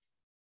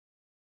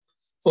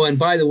 Oh, and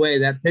by the way,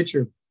 that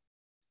picture,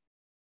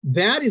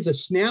 that is a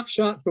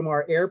snapshot from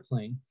our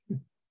airplane.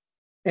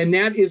 And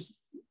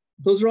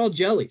those are all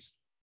jellies.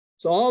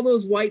 So all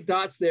those white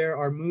dots there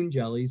are moon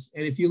jellies.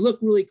 And if you look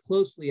really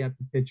closely at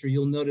the picture,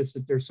 you'll notice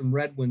that there's some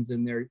red ones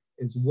in there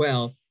as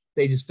well.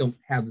 They just don't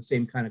have the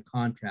same kind of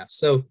contrast.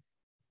 So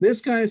this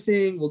kind of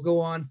thing will go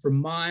on for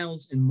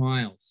miles and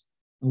miles.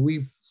 And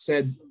we've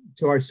said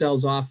to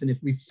ourselves often,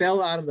 if we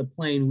fell out of the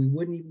plane, we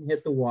wouldn't even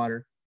hit the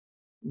water.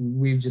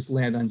 We'd just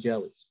land on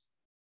jellies.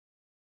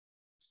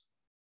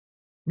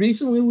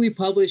 Recently, we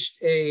published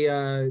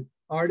a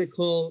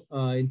article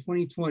in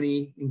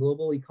 2020 in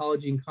Global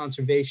Ecology and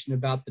Conservation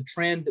about the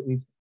trend that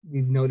we've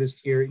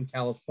noticed here in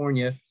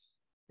California.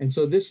 And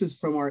so this is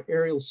from our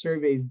aerial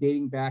surveys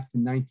dating back to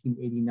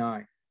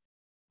 1989.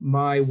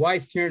 My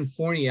wife, Karen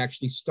Forney,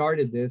 actually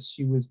started this.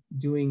 She was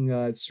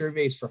doing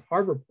surveys for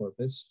harbor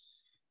porpoise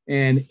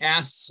and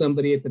asked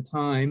somebody at the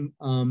time,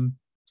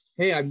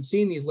 hey, I'm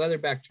seeing these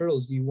leatherback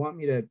turtles. Do you want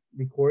me to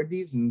record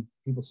these? And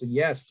people said,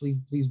 yes,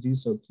 please do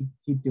so.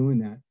 Keep doing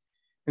that.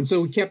 And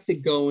so we kept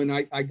it going.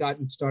 I got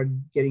and started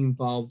getting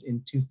involved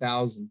in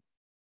 2000.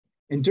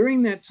 And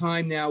during that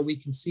time now, we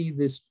can see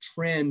this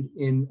trend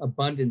in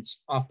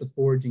abundance off the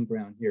foraging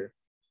ground here.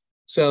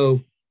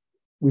 So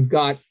we've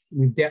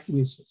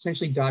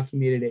essentially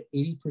documented an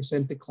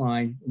 80%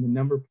 decline in the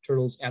number of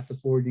turtles at the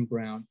foraging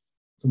ground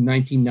from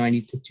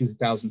 1990 to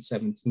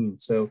 2017.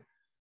 So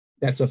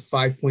that's a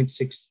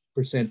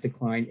 5.6%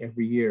 decline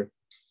every year.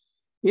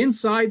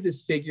 Inside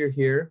this figure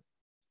here,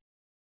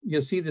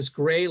 you'll see this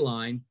gray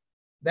line.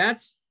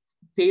 That's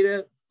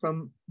data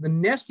from the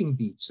nesting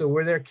beach. So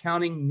where they're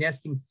counting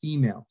nesting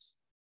females.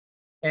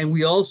 And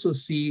we also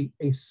see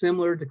a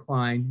similar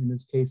decline, in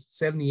this case,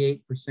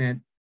 78%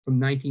 from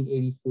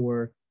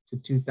 1984 to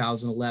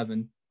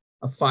 2011,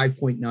 a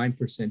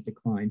 5.9%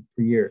 decline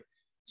per year.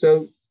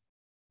 So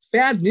it's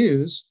bad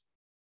news.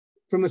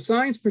 From a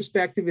science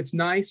perspective, it's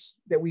nice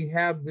that we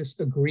have this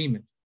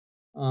agreement.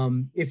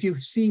 If you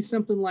see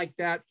something like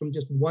that from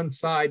just one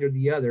side or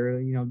the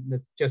other, you know,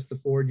 just the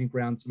foraging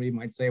ground, somebody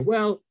might say,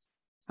 well,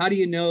 how do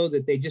you know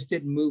that they just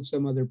didn't move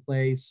some other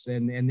place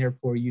and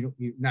therefore you're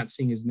not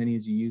seeing as many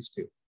as you used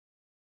to?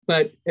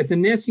 But at the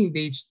nesting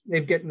beach,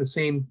 they've gotten the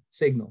same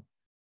signal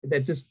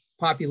that this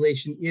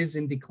population is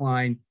in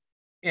decline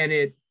and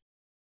it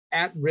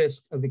at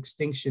risk of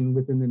extinction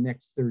within the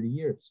next 30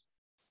 years.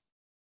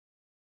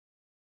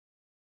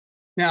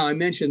 Now, I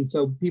mentioned,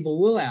 so people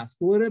will ask,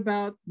 what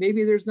about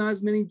maybe there's not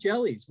as many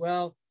jellies?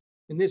 Well,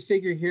 in this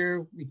figure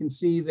here, we can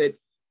see that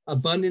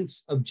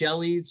abundance of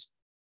jellies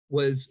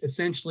was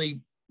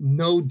essentially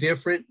no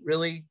different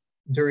really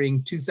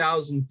during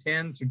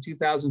 2010 through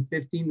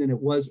 2015 than it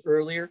was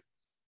earlier.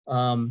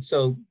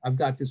 So I've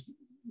got this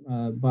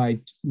by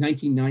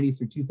 1990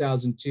 through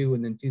 2002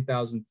 and then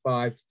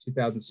 2005 to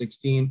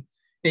 2016.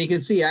 And you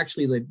can see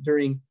actually that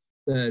during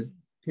the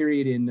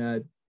period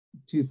in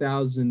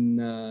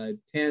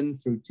 2010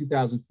 through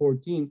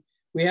 2014,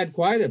 we had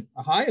quite a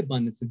high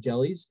abundance of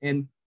jellies.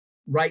 And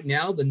right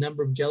now, the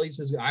number of jellies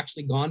has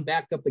actually gone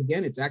back up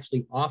again. It's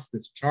actually off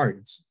this chart.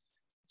 It's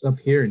up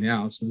here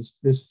now. So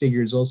this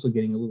figure is also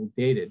getting a little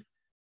dated.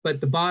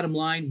 But the bottom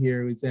line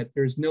here is that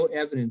there's no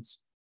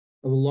evidence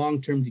of a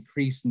long-term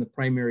decrease in the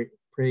primary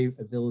prey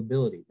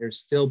availability. There's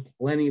still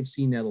plenty of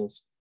sea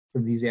nettles for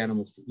these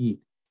animals to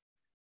eat.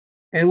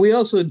 And we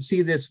also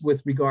see this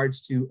with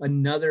regards to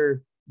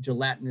another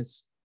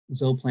gelatinous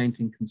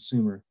zooplankton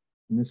consumer.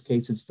 In this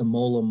case, it's the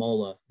mola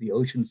mola, the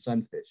ocean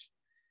sunfish.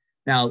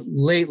 Now,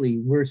 lately,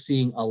 we're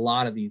seeing a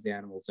lot of these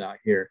animals out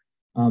here.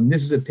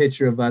 This is a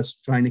picture of us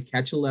trying to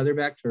catch a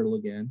leatherback turtle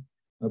again,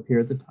 up here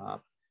at the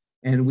top.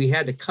 And we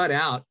had to cut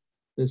out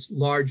this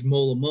large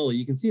mola mola.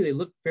 You can see they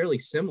look fairly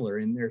similar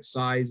in their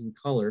size and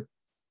color.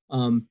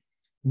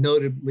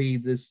 Notably,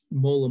 this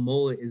mola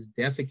mola is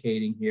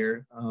defecating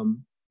here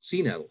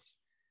sea nettles.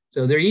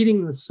 So they're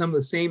eating some of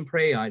the same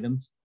prey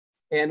items.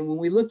 And when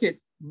we look at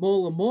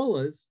mola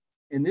molas,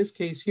 in this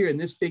case here, in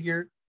this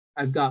figure,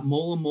 I've got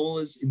mola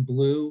molas in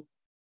blue,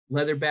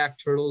 leatherback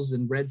turtles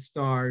in red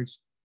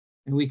stars.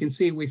 And we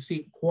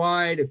see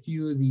quite a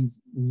few of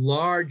these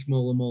large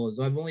mola molas.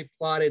 I've only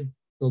plotted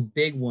the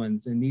big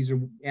ones, and these are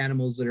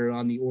animals that are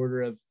on the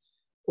order of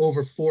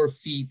over 4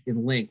 feet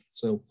in length,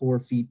 so 4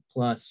 feet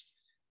plus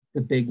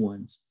the big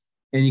ones.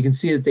 And you can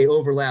see that they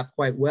overlap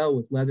quite well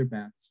with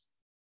leatherbacks.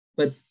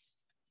 But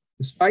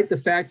despite the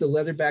fact that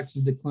leatherbacks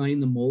have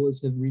declined, the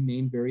molas have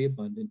remained very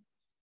abundant.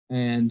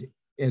 And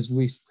as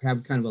we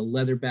have kind of a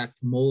leatherback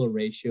to mola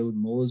ratio, the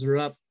molas are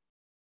up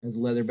as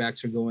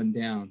leatherbacks are going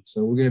down.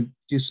 So we're going to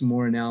do some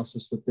more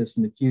analysis with this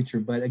in the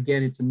future. But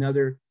again, it's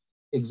another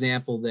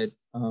example that,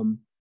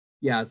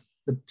 yeah,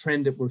 the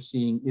trend that we're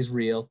seeing is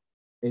real.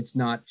 It's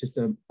not just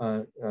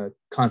a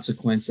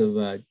consequence of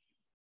a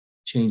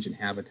change in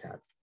habitat.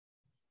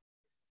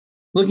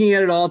 Looking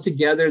at it all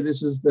together,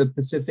 this is the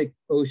Pacific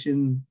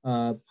Ocean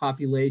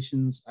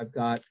populations. I've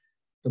got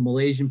the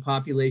Malaysian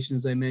population,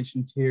 as I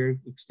mentioned here,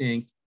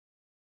 extinct.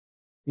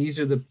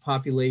 These are the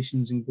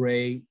populations in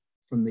gray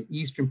from the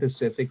Eastern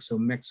Pacific, so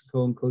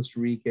Mexico and Costa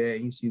Rica.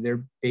 And you see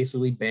they're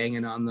basically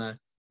banging on the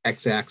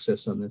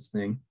x-axis on this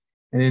thing.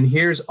 And then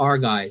here's our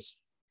guys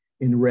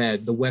in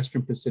red, the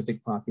Western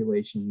Pacific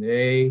population.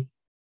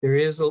 There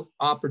is an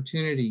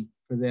opportunity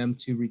for them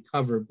to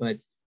recover, but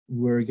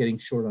we're getting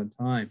short on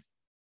time.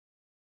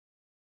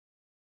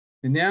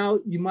 And now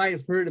you might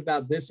have heard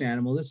about this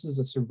animal. This is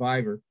a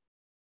survivor.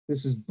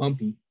 This is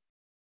Bumpy.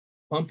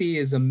 Bumpy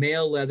is a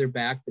male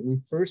leatherback that we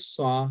first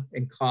saw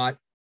and caught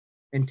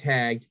and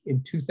tagged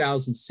in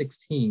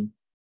 2016.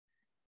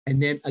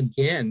 And then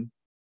again,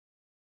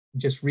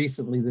 just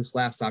recently, this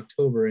last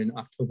October, in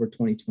October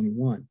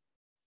 2021.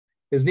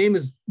 His name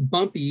is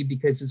Bumpy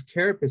because his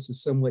carapace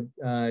is somewhat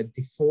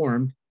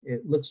deformed.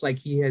 It looks like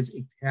he has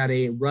had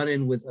a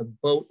run-in with a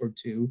boat or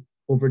two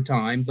over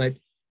time, but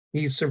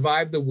he's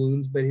survived the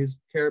wounds, but his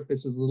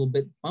carapace is a little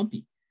bit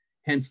bumpy,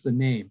 hence the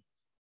name.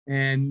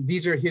 And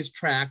these are his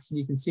tracks. And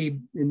you can see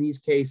in these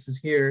cases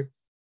here,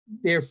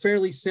 they're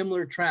fairly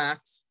similar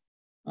tracks.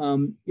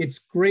 It's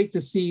great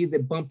to see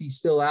that Bumpy's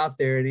still out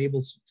there and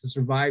able to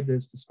survive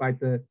this despite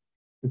the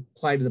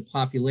plight of the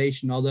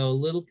population, although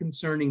a little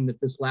concerning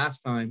that this last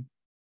time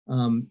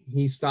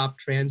he stopped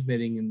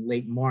transmitting in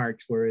late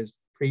March, whereas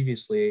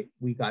previously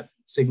we got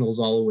signals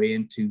all the way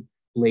into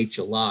late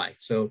July.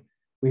 So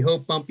we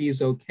hope Bumpy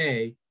is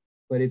okay,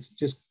 but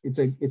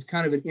it's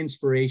kind of an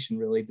inspiration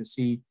really to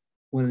see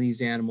one of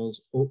these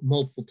animals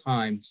multiple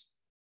times.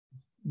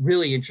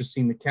 Really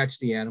interesting to catch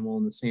the animal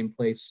in the same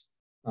place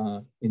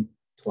in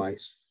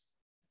twice.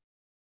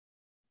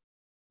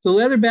 So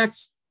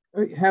leatherbacks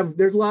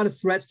there's a lot of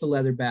threats to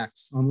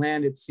leatherbacks on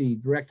land at sea.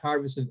 Direct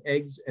harvest of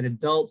eggs and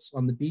adults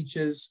on the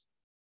beaches.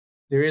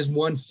 There is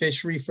one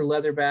fishery for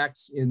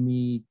leatherbacks in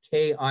the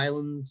K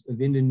Islands of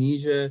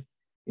Indonesia.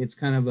 It's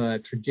kind of a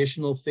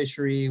traditional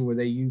fishery where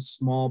they use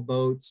small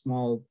boats,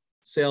 small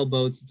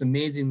sailboats. It's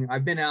amazing.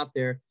 I've been out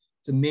there.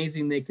 It's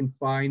amazing they can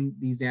find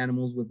these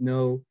animals with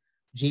no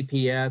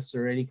GPS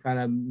or any kind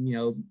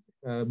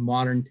of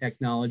modern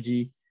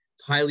technology.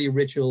 It's highly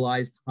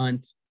ritualized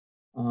hunt.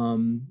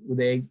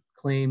 They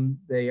claim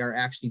they are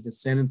actually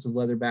descendants of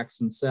leatherbacks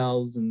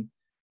themselves, and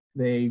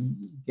they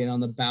get on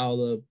the bow of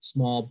the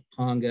small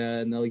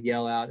panga and they'll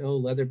yell out,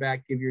 "Oh,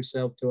 leatherback, give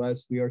yourself to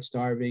us. We are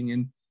starving."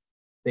 And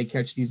they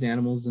catch these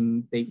animals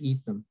and they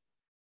eat them.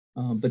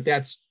 But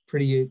that's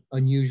pretty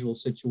unusual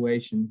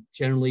situation.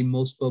 Generally,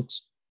 most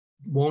folks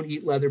won't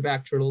eat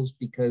leatherback turtles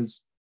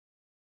because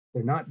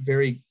they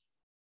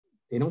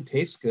don't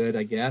taste good,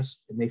 I guess,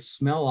 and they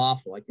smell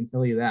awful, I can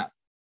tell you that.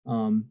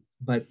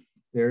 But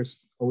there's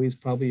always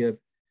probably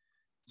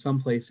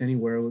someplace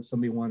anywhere where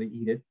somebody want to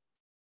eat it.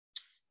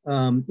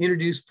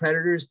 Introduced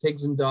predators,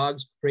 pigs and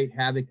dogs, create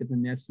havoc at the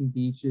nesting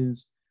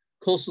beaches.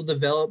 Coastal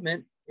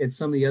development at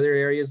some of the other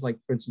areas, like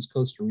for instance,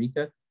 Costa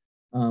Rica,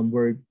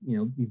 where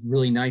these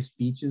really nice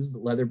beaches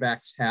that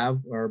leatherbacks have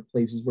are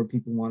places where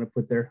people want to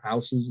put their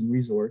houses and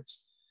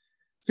resorts.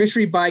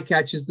 Fishery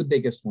bycatch is the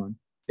biggest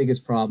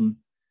problem.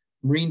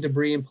 Marine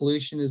debris and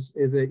pollution is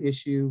an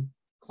issue.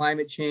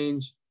 Climate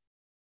change.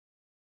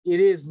 It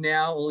is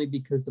now only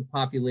because the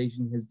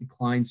population has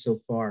declined so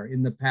far.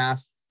 In the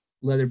past,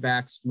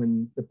 leatherbacks,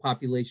 when the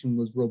population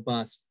was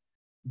robust,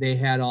 they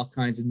had all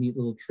kinds of neat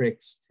little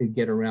tricks to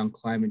get around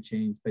climate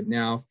change. But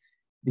now,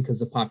 because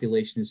the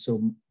population is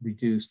so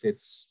reduced,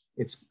 it's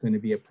going to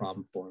be a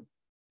problem for them.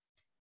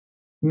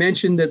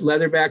 Mentioned that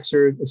leatherbacks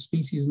are a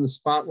species in the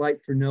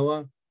spotlight for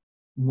NOAA,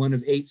 one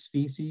of 8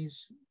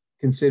 species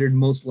considered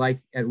most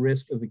at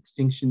risk of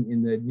extinction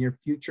in the near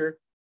future.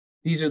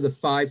 These are the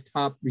 5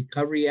 top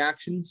recovery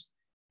actions,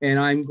 and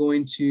I'm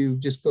going to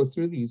just go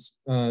through these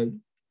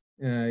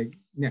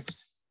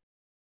next.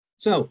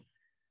 So,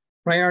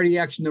 priority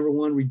action number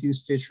 1,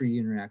 reduce fishery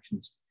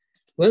interactions.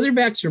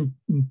 Leatherbacks are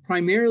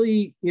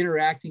primarily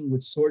interacting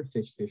with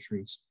swordfish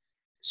fisheries,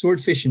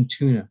 swordfish and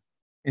tuna.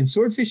 And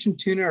swordfish and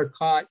tuna are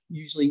caught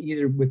usually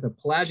either with a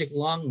pelagic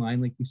long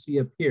line, like you see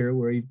up here,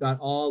 where you've got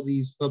all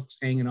these hooks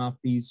hanging off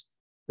this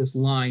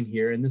line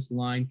here, and this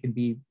line can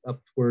be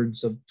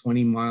upwards of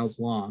 20 miles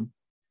long.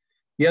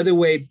 The other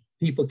way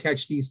people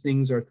catch these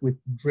things are with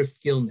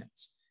drift gill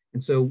nets.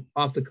 And so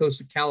off the coast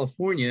of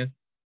California,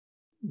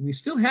 we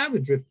still have a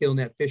drift gill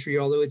net fishery,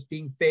 although it's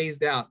being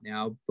phased out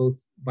now,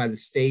 both by the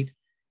state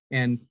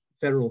and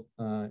federal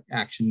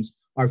actions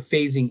are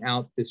phasing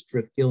out this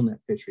drift gill net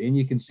fishery. And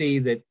you can see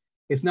that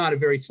it's not a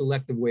very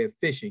selective way of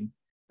fishing.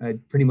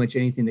 Pretty much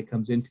anything that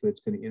comes into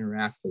it's going to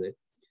interact with it.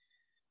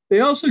 They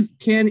also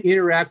can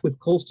interact with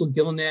coastal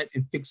gillnet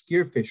and fixed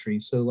gear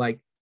fisheries. So like,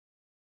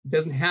 it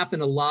doesn't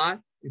happen a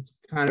lot. It's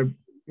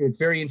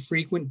very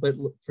infrequent, but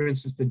for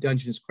instance, the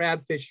Dungeness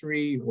crab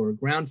fishery or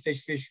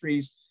groundfish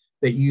fisheries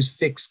that use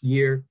fixed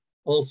gear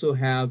also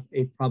have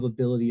a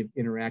probability of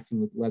interacting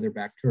with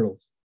leatherback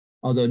turtles.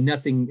 Although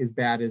nothing is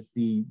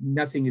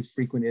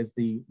frequent as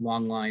the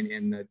longline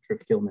and the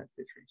drift gillnet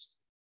fisheries.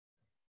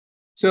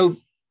 So,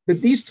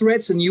 but these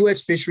threats in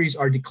U.S. fisheries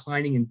are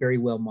declining and very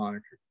well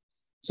monitored.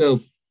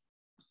 So,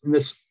 in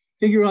this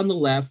figure on the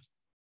left,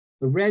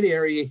 the red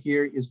area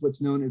here is what's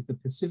known as the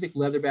Pacific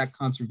Leatherback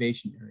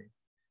Conservation Area.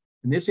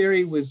 And this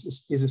area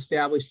is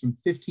established from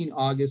 15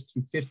 August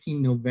through 15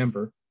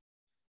 November,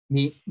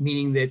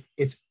 meaning that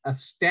it's a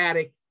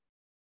static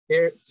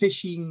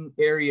fishing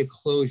area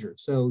closure.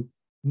 So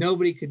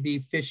nobody could be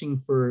fishing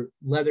for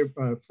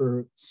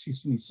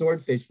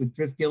swordfish with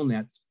drift gill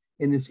nets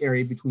in this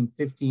area between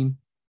 15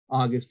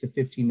 August to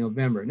 15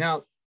 November.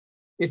 Now,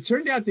 it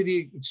turned out to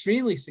be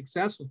extremely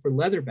successful for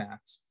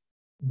leatherbacks,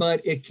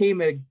 but it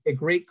came at a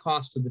great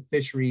cost to the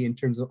fishery in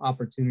terms of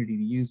opportunity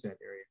to use that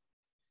area.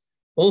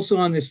 Also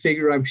on this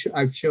figure,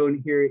 I've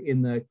shown here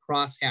in the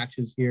cross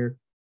hatches here,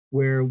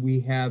 where we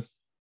have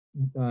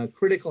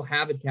critical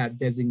habitat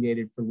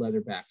designated for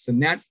leatherbacks.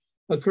 And that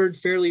occurred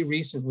fairly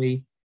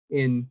recently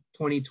in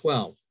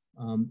 2012.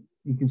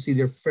 You can see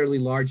they're fairly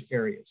large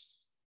areas.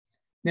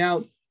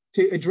 Now,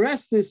 to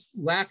address this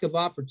lack of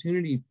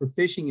opportunity for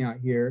fishing out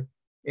here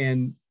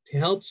and to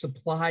help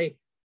supply,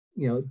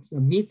 to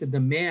meet the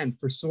demand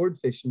for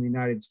swordfish in the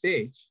United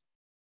States,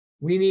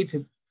 we need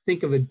to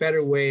think of a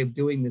better way of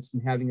doing this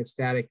than having a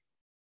static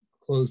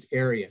closed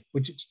area,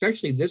 which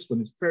especially this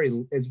one is very,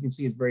 as you can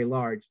see, is very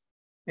large.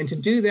 And to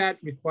do that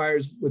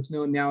requires what's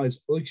known now as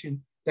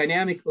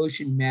dynamic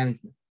ocean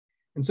management.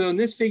 And so in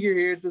this figure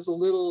here, there's a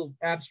little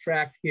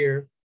abstract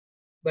here,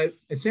 but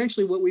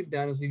essentially what we've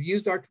done is we've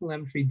used our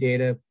telemetry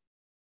data,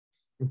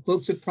 and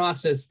folks have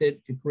processed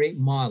it to create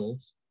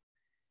models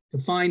to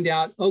find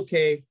out,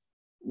 okay,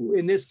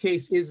 in this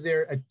case, is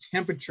there a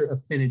temperature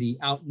affinity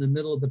out in the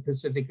middle of the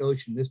Pacific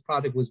Ocean? This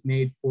product was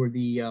made for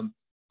the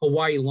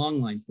Hawaii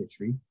longline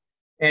fishery.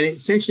 And it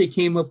essentially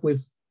came up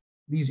with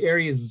these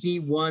areas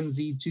Z1,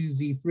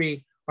 Z2,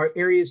 Z3 are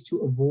areas to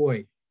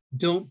avoid.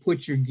 Don't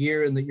put your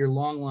gear and your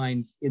long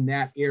lines in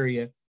that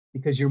area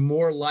because you're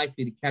more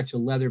likely to catch a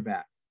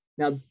leatherback.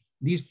 Now,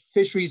 these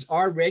fisheries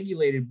are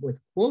regulated with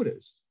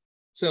quotas.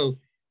 So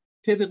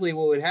typically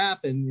what would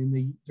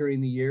happen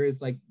during the year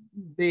is like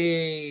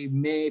they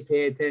may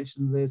pay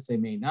attention to this, they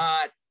may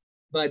not.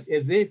 But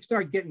as they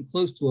start getting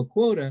close to a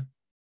quota,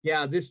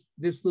 yeah, this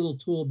little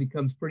tool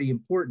becomes pretty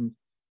important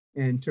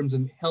in terms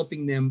of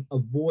helping them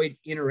avoid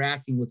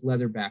interacting with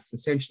leatherbacks,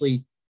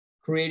 essentially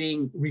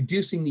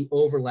reducing the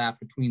overlap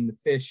between the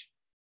fish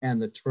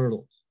and the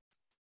turtles.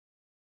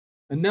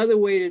 Another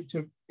way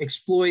to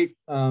exploit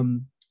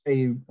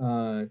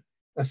a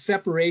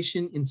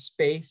separation in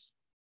space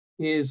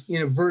is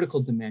in a vertical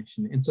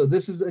dimension. And so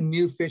this is a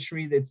new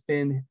fishery that's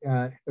been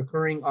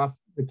occurring off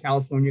the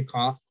California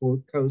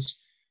coast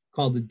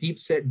called the deep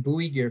set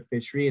buoy gear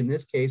fishery. In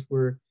this case,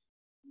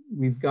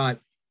 we've got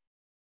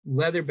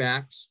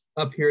leatherbacks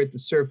up here at the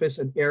surface,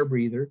 an air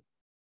breather,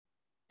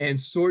 and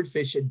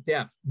swordfish at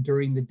depth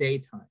during the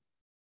daytime.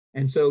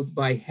 And so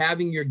by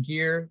having your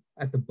gear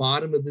at the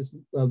bottom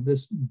of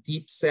this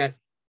deep set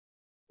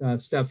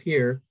stuff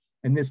here,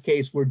 in this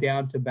case, we're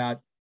down to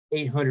about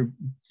 800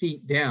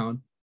 feet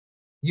down,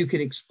 you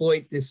can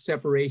exploit this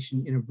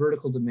separation in a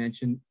vertical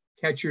dimension,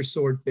 catch your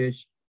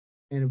swordfish,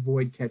 and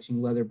avoid catching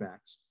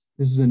leatherbacks.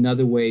 This is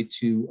another way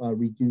to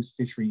reduce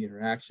fishery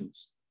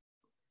interactions.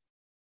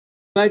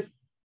 But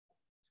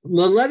the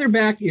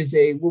leatherback is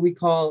what we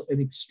call an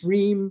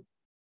extreme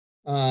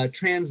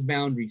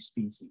transboundary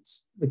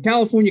species. The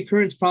California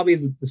current is probably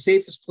the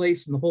safest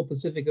place in the whole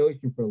Pacific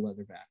Ocean for a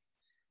leatherback,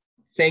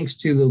 thanks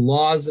to the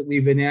laws that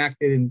we've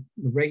enacted and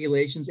the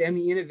regulations and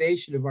the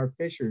innovation of our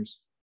fishers.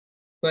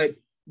 But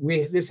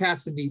this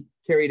has to be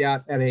carried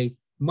out at a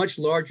much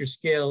larger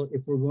scale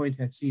if we're going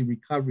to see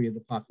recovery of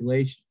the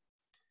population.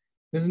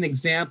 This is an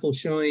example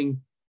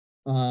showing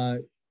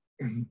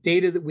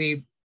data that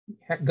we've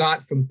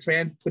got from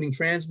putting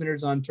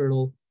transmitters on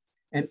turtle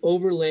and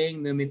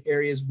overlaying them in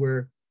areas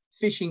where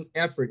fishing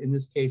effort, in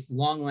this case,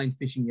 longline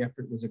fishing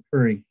effort, was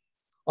occurring.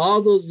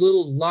 All those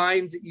little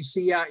lines that you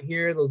see out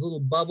here, those little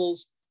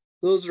bubbles,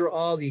 those are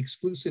all the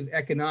exclusive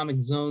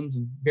economic zones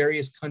of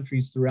various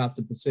countries throughout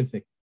the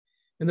Pacific.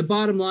 And the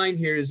bottom line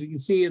here is you can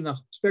see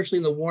especially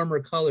in the warmer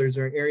colors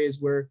are areas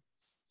where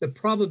the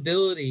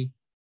probability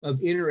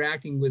of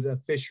interacting with a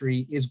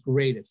fishery is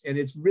greatest. And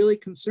it's really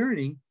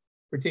concerning,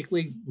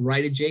 particularly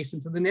right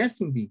adjacent to the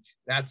nesting beach.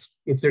 That's,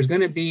 if there's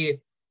going to be,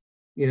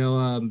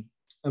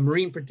 a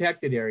marine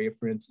protected area,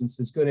 for instance,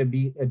 is going to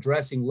be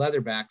addressing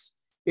leatherbacks,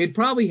 it'd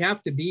probably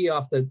have to be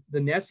off the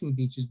nesting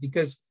beaches,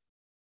 because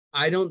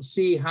I don't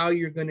see how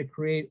you're going to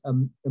create a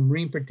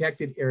marine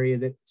protected area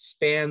that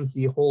spans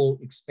the whole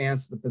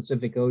expanse of the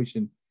Pacific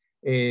Ocean.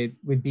 It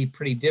would be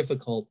pretty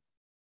difficult.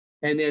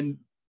 And then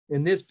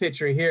in this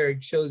picture here,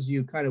 it shows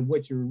you kind of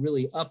what you're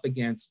really up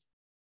against.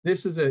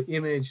 This is an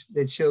image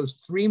that shows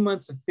 3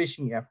 months of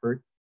fishing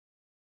effort.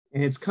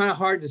 And it's kind of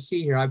hard to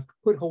see here. I've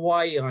put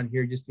Hawaii on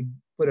here just to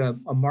put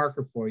a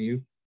marker for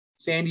you.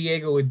 San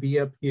Diego would be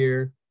up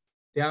here.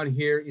 Down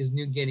here is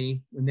New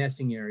Guinea, the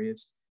nesting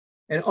areas.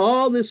 And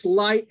all this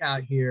light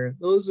out here,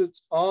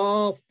 it's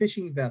all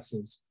fishing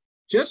vessels,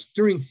 just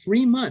during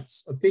 3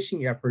 months of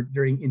fishing effort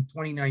in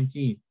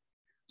 2019.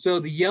 So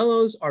the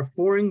yellows are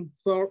foreign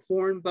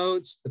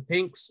boats, the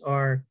pinks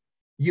are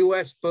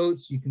US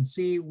boats. You can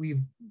see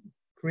we've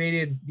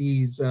created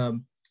these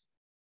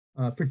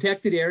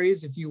protected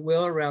areas, if you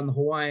will, around the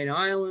Hawaiian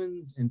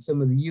Islands and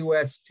some of the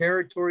US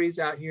territories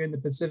out here in the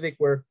Pacific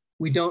where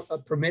we don't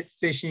permit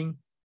fishing.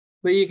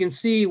 But you can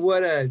see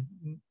what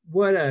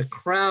a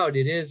crowd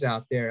it is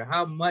out there,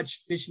 how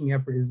much fishing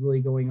effort is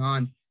really going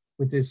on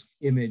with this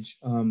image.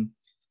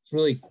 It's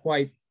really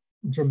quite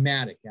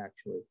dramatic,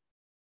 actually.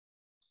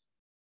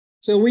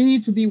 So we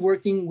need to be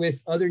working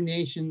with other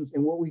nations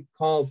in what we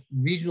call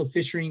regional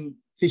fishing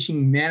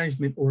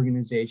management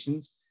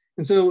organizations.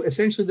 And so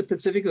essentially the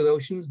Pacific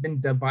Ocean has been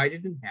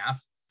divided in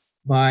half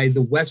by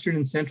the Western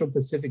and Central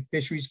Pacific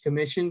Fisheries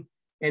Commission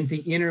and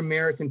the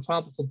Inter-American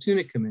Tropical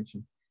Tuna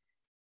Commission.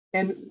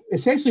 And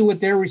essentially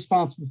what they're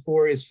responsible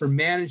for is for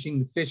managing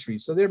the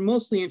fisheries. So they're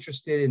mostly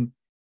interested in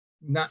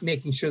not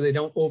making sure they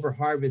don't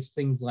overharvest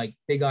things like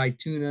big-eye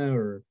tuna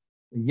or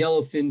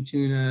yellowfin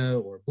tuna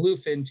or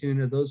bluefin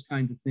tuna, those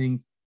kinds of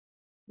things.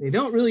 They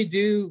don't really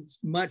do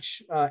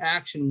much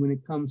action when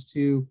it comes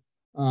to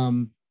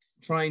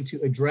trying to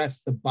address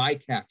the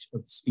bycatch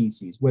of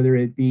species, whether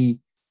it be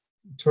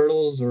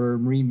turtles or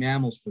marine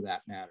mammals for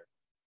that matter.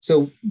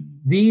 So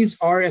these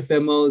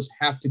RFMOs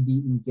have to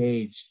be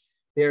engaged.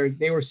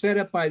 They were set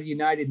up by the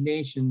United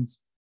Nations.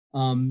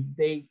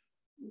 In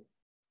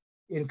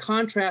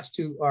contrast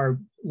to our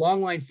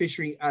longline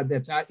fishery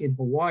that's out in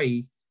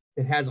Hawaii,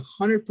 that has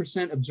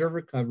 100%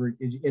 observer coverage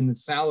in the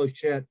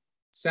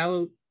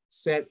shallow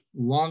set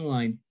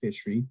longline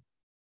fishery,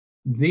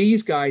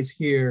 these guys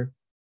here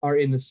are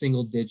in the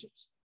single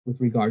digits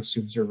with regards to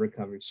observer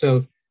coverage.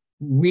 So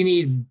we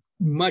need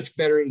much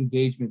better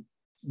engagement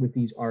with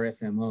these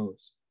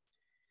RFMOs.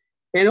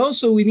 And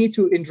also we need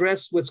to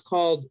address what's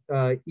called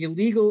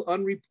illegal,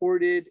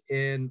 unreported,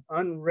 and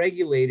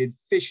unregulated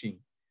fishing,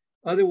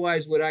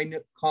 otherwise what I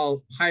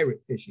call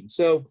pirate fishing.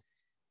 So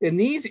in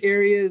these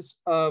areas,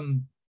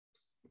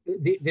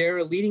 they're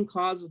a leading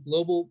cause of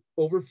global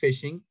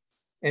overfishing,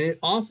 and it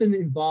often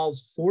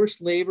involves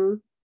forced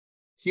labor,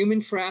 human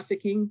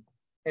trafficking,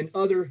 and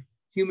other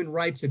human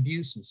rights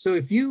abuses. So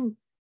if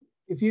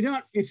you're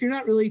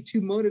not really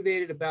too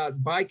motivated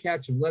about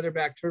bycatch of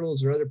leatherback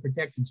turtles or other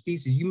protected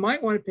species, you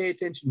might want to pay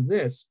attention to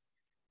this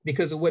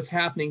because of what's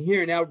happening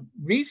here. Now,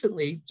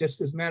 recently,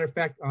 just as a matter of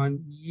fact,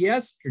 on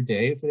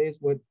yesterday, today's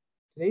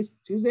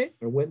Tuesday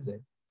or Wednesday?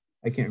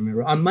 I can't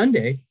remember. On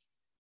Monday,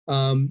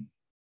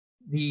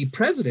 the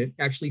president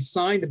actually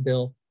signed a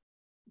bill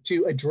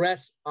to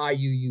address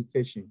IUU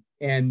fishing.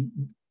 And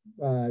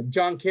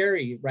John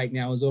Kerry right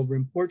now is over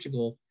in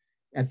Portugal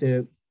at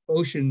the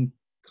ocean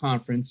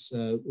conference,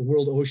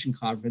 World Ocean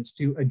Conference,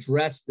 to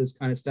address this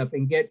kind of stuff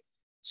and get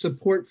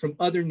support from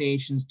other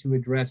nations to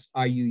address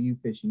IUU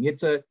fishing.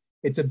 It's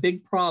a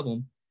big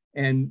problem,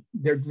 and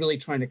they're really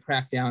trying to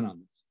crack down on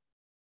this.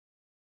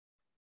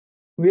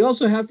 We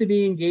also have to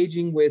be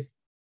engaging with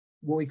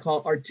what we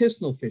call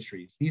artisanal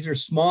fisheries. These are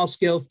small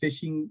scale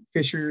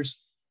fishers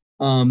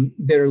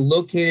that are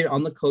located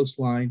on the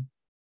coastline,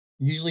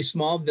 usually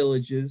small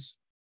villages.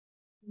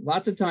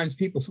 Lots of times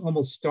people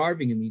almost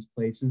starving in these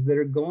places that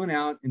are going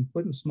out and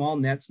putting small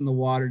nets in the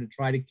water to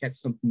try to catch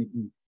something to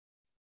eat.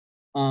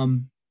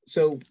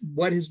 So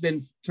what has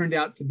been turned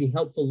out to be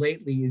helpful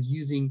lately is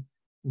using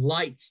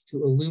lights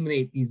to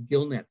illuminate these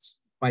gill nets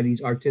by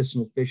these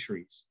artisanal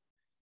fisheries.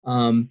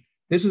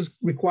 This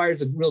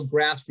requires a real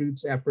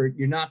grassroots effort.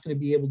 You're not going to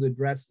be able to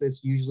address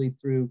this usually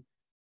through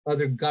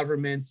other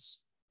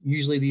governments.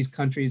 Usually these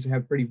countries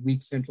have pretty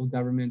weak central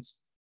governments.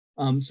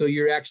 So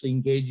you're actually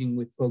engaging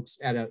with folks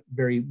at a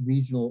very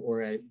regional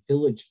or a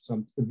village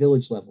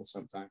level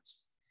sometimes.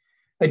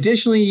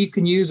 Additionally, you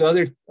can use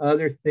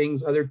other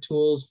things, other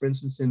tools, for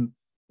instance,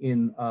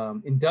 in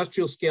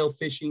industrial scale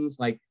fishings,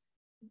 like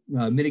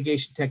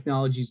mitigation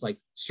technologies like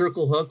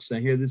circle hooks. I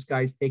hear this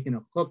guy's taking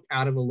a hook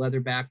out of a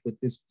leatherback with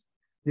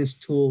this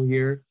tool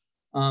here.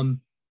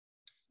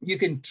 You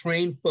can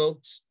train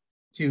folks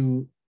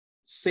to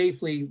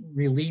safely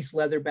release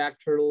leatherback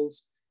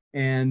turtles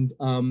and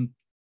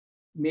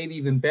maybe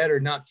even better,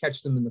 not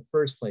catch them in the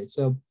first place.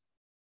 So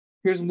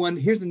here's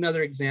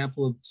another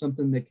example of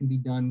something that can be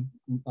done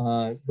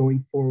going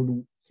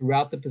forward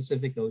throughout the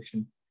Pacific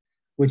Ocean,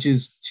 which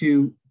is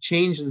to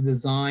change the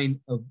design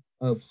of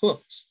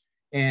hooks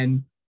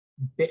and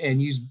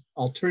use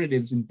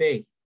alternatives in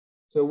bait.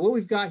 So what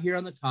we've got here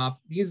on the top,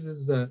 this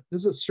is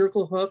a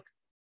circle hook.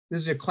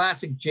 This is a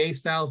classic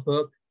J-style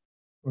hook,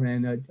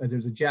 and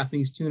there's a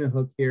Japanese tuna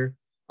hook here.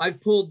 I've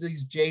pulled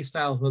these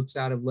J-style hooks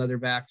out of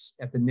leatherbacks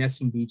at the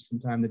nesting beach from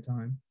time to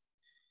time.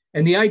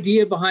 And the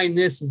idea behind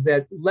this is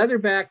that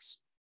leatherbacks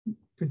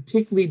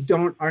particularly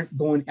aren't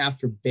going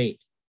after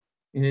bait.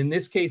 And in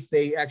this case,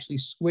 they actually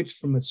switched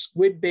from a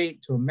squid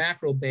bait to a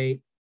mackerel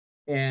bait,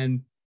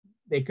 and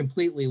they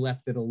completely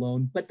left it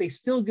alone, but they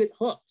still get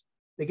hooked.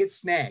 They get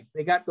snagged.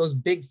 They got those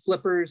big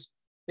flippers,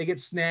 they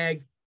get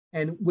snagged.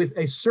 And with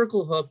a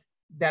circle hook,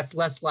 that's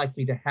less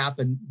likely to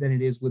happen than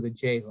it is with a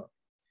J hook.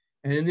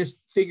 And in this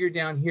figure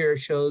down here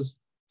shows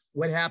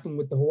what happened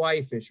with the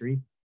Hawaii fishery.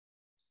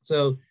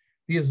 So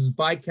this is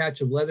bycatch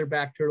of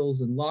leatherback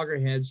turtles and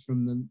loggerheads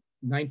from the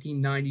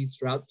 1990s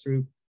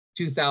through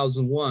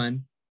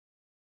 2001.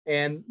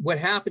 And what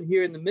happened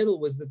here in the middle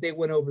was that they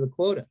went over the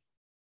quota.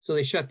 So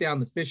they shut down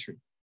the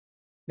fishery.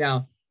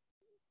 Now,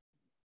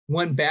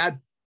 one bad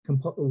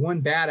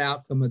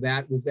outcome of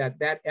that was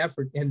that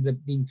effort ended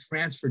up being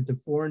transferred to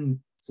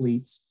foreign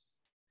fleets.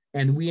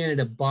 And we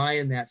ended up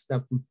buying that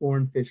stuff from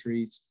foreign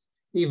fisheries,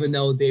 even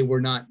though they were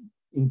not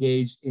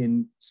engaged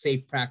in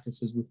safe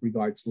practices with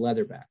regards to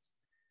leatherbacks.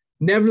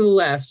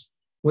 Nevertheless,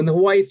 when the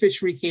Hawaii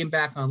fishery came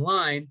back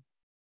online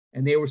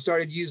and they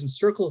started using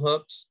circle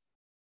hooks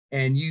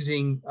and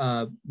using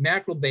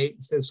mackerel bait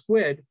instead of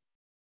squid,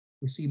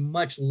 we see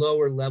much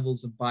lower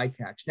levels of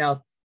bycatch.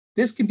 Now,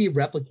 this can be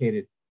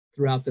replicated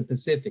throughout the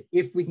Pacific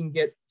if we can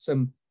get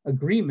some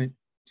agreement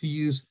to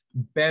use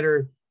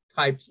better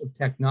types of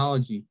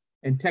technology,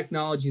 and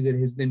technology that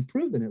has been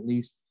proven, at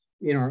least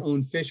in our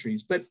own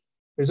fisheries. But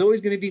there's always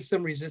going to be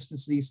some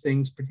resistance to these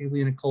things, particularly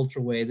in a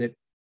cultural way, that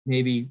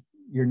maybe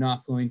you're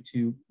not going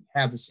to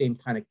have the same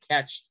kind of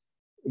catch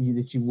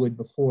that you would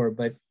before.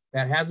 But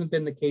that hasn't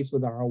been the case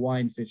with our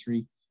Hawaiian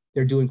fishery.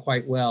 They're doing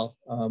quite well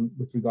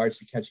with regards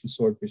to catching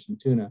swordfish and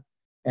tuna.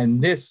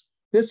 And this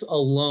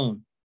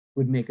alone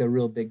would make a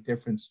real big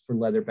difference for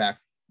leatherback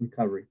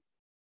recovery.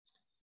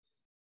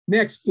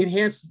 Next,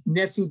 enhanced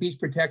nesting beach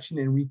protection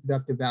and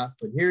reproductive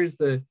output. Here's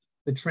the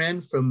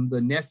trend from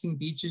the nesting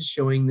beaches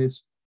showing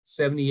this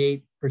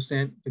 78%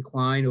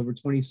 decline over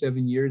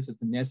 27 years at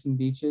the nesting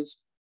beaches.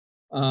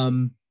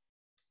 About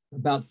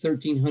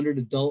 1,300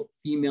 adult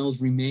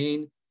females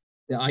remain.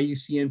 The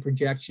IUCN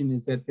projection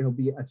is that there'll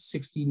be a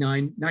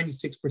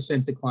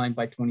 96% decline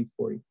by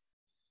 2040.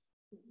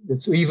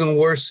 That's an even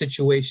worse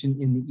situation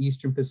in the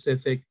Eastern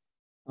Pacific.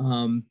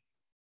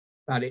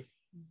 About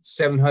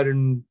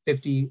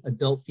 750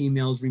 adult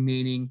females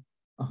remaining,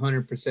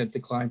 100%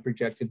 decline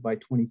projected by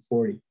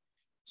 2040.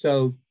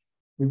 So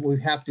what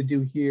we have to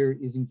do here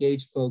is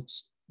engage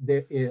folks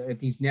there at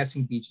these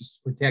nesting beaches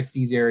to protect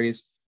these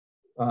areas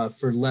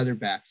for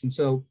leatherbacks. And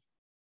so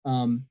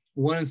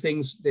one of the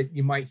things that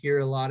you might hear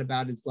a lot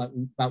about is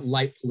about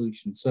light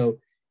pollution. So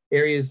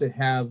areas that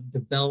have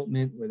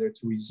development, whether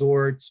it's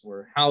resorts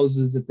or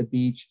houses at the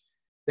beach,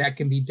 that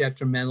can be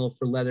detrimental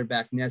for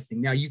leatherback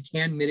nesting. Now, you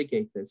can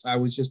mitigate this. I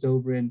was just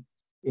over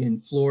in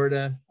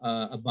Florida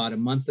about a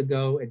month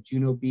ago at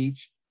Juno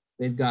Beach.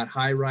 They've got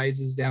high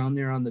rises down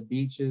there on the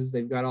beaches.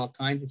 They've got all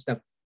kinds of stuff,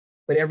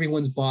 but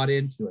everyone's bought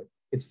into it.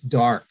 It's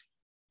dark.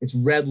 It's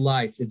red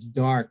lights. It's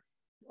dark.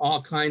 All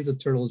kinds of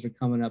turtles are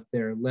coming up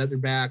there,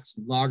 leatherbacks,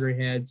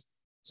 loggerheads.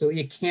 So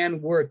it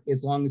can work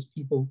as long as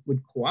people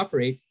would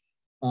cooperate.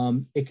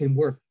 It can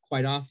work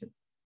quite often.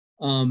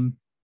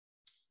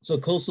 So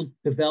coastal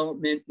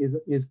development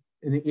is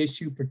an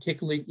issue,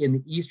 particularly in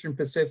the Eastern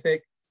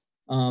Pacific.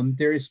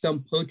 There is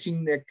some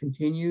poaching that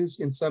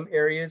continues in some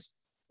areas,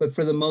 but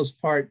for the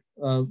most part,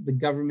 the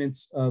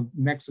governments of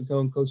Mexico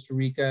and Costa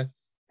Rica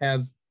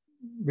have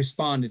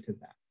responded to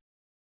that.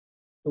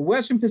 The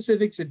Western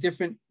Pacific's a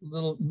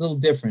little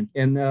different,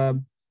 and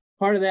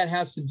part of that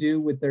has to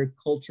do with their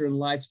culture and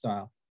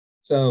lifestyle.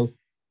 So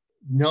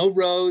no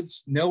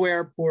roads, no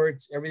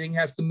airports, everything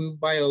has to move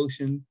by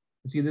ocean.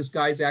 You see this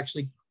guy's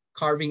actually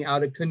carving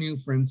out a canoe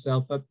for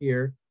himself up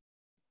here.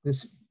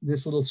 This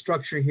little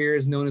structure here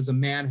is known as a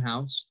man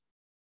house,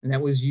 and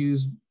that was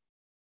used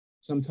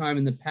sometime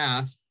in the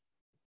past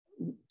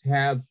to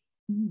have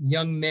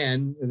young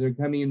men, as they're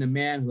coming into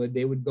manhood,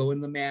 they would go in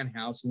the man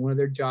house, and one of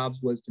their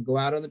jobs was to go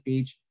out on the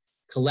beach,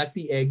 collect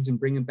the eggs, and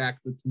bring them back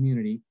to the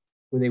community,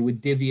 where they would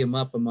divvy them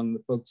up among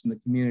the folks in the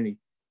community.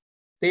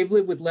 They've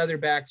lived with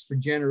leatherbacks for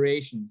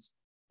generations,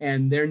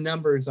 and their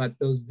numbers at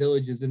those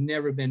villages have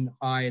never been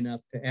high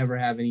enough to ever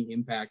have any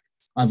impact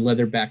on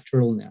leatherback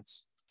turtle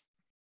nests.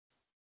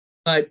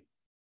 But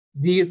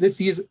this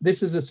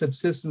is a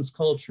subsistence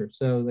culture.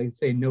 So they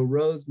say no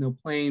roads, no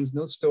planes,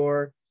 no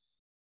store.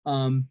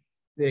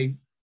 They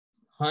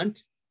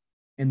hunt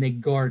and they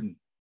garden,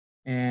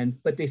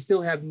 but they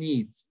still have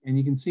needs. And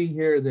you can see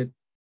here that,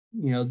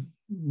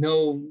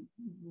 no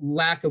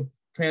lack of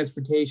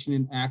transportation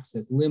and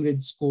access,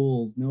 limited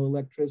schools, no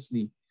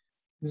electricity.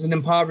 This is an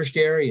impoverished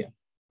area.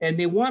 And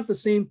they want the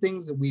same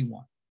things that we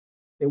want.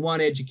 They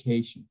want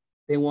education.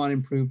 They want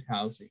improved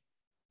housing.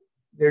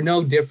 They're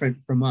no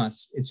different from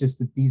us. It's just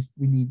that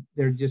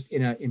they're just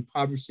in an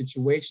impoverished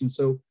situation.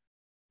 So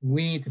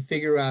we need to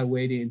figure out a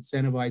way to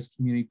incentivize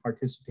community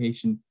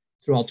participation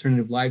through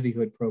alternative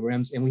livelihood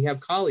programs. And we have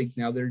colleagues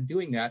now that are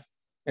doing that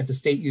at the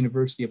State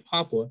University of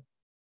Papua,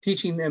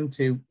 teaching them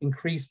to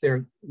increase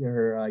their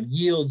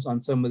yields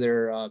on some of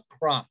their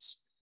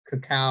crops,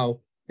 cacao,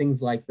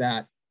 things like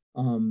that.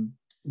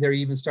 They're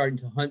even starting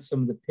to hunt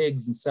some of the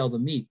pigs and sell the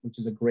meat, which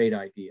is a great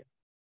idea.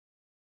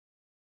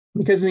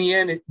 Because in the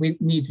end, we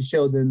need to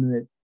show them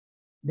that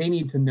they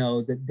need to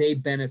know that they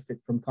benefit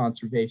from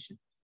conservation.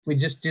 If we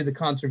just do the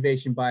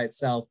conservation by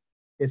itself,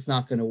 it's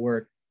not going to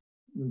work.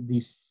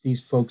 These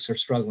folks are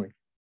struggling.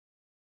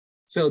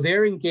 So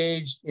they're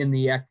engaged in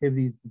the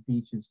activities of the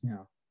beaches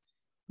now.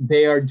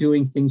 They are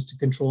doing things to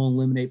control and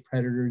eliminate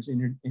predators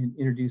and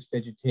introduce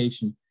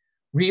vegetation,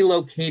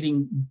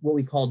 relocating what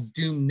we call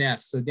doomed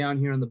nests. So down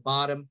here on the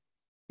bottom,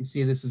 you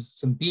see this is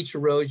some beach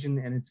erosion,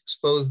 and it's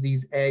exposed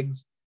these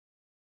eggs.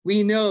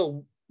 They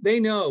know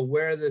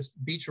where this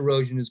beach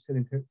erosion is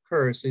going to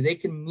occur, so they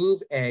can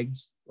move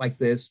eggs like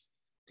this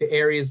to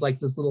areas like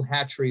this little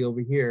hatchery over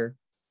here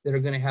that are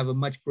going to have a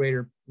much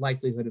greater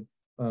likelihood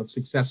of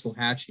successful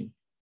hatching.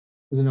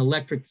 There's an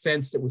electric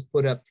fence that was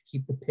put up to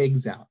keep the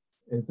pigs out,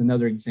 as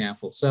another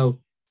example. So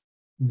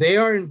they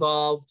are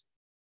involved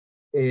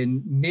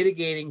in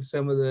mitigating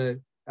some of the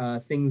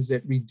things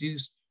that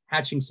reduce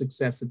hatching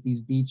success at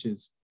these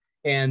beaches.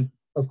 And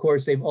of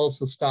course, they've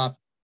also stopped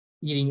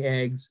eating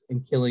eggs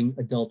and killing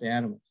adult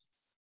animals.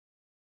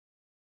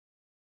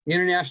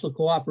 International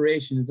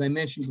cooperation, as I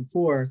mentioned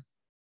before,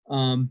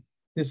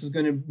 this is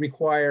going to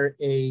require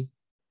a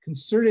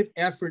concerted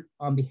effort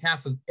on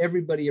behalf of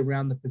everybody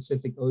around the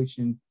Pacific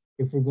Ocean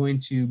if we're going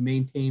to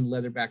maintain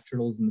leatherback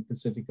turtles in the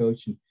Pacific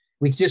Ocean.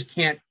 We just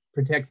can't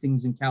protect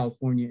things in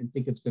California and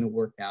think it's going to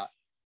work out.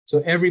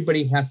 So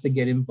everybody has to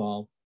get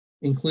involved,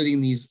 including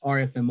these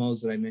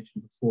RFMOs that I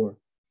mentioned before.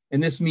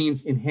 And this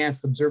means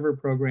enhanced observer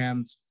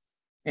programs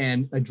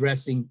and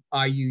addressing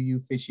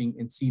IUU fishing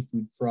and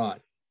seafood fraud.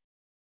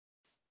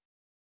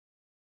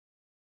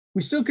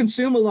 We still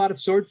consume a lot of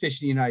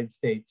swordfish in the United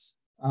States.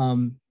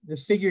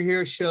 This figure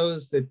here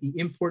shows that the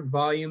import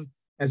volume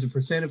as a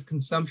percent of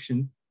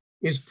consumption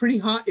is pretty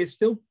high. It's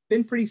still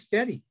been pretty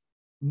steady.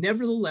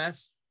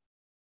 Nevertheless,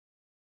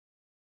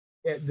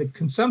 the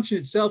consumption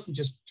itself, in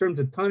just terms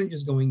of tonnage,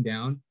 is going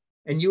down,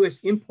 and US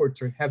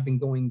imports have been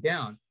going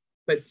down.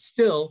 But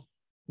still,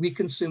 we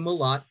consume a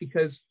lot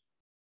because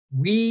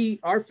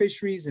our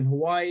fisheries in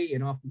Hawaii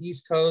and off the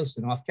East Coast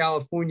and off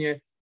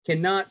California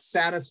cannot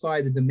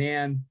satisfy the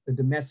demand, the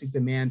domestic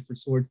demand for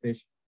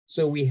swordfish.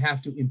 So we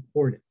have to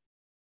import it.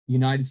 The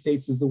United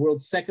States is the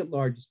world's second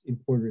largest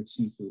importer of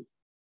seafood.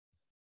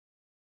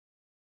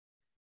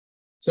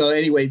 So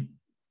anyway,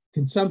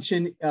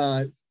 consumption,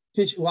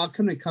 fish, well, I'm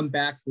going to come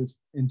back to this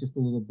in just a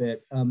little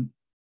bit.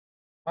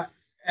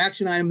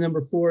 Action item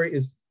number 4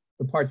 is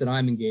the part that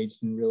I'm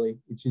engaged in, really,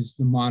 which is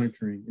the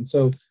monitoring. And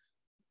so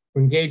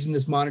we're engaged in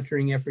this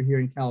monitoring effort here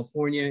in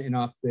California and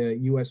off the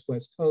US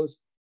West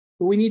Coast.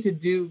 But we need to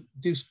do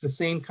the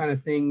same kind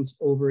of things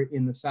over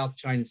in the South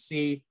China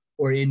Sea,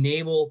 or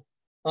enable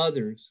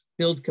others,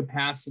 build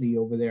capacity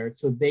over there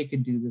so they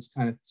can do this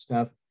kind of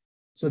stuff,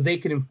 so they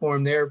can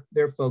inform their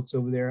folks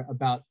over there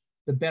about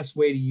the best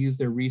way to use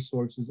their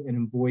resources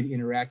and avoid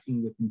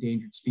interacting with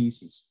endangered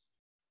species.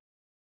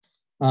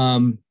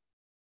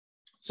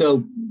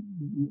 So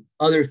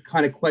other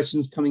kind of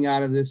questions coming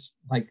out of this,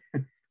 like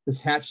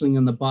this hatchling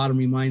on the bottom,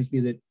 reminds me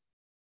that,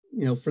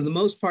 you know, for the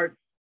most part,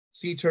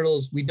 sea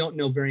turtles, we don't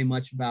know very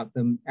much about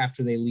them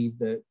after they leave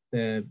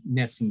the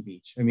nesting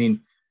beach. I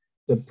mean,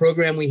 the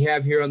program we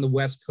have here on the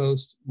West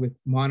Coast with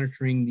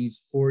monitoring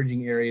these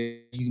foraging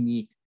areas is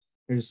unique.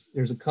 There's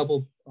a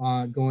couple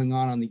going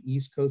on the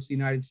East Coast of the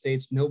United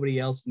States. Nobody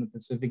else in the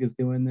Pacific is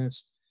doing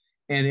this.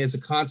 And as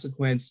a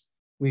consequence,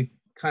 we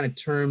kind of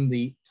term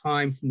the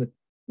time from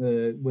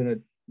when a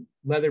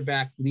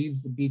leatherback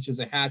leaves the beach as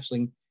a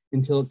hatchling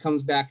until it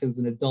comes back as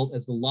an adult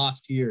as the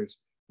lost years.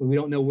 But we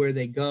don't know where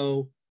they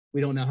go.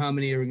 We don't know how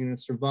many are going to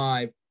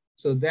survive.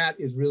 So that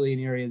is really an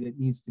area that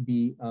needs to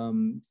be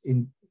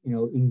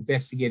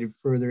investigated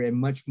further, and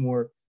much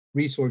more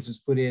resources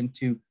put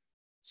into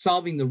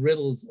solving the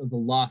riddles of the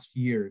lost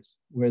years,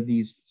 where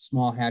these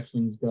small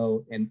hatchlings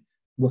go and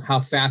how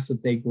fast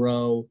that they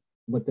grow,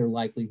 what their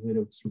likelihood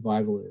of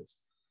survival is.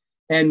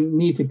 And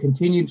need to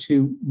continue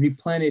to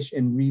replenish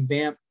and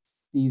revamp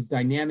these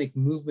dynamic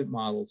movement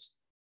models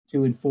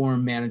to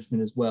inform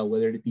management as well,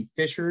 whether it be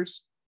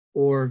fishers,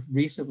 or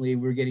recently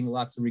we're getting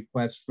lots of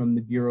requests from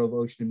the Bureau of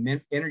Ocean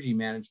and Energy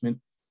Management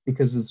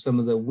because of some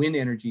of the wind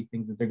energy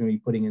things that they're going to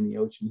be putting in the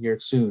ocean here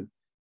soon.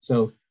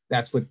 So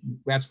that's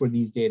where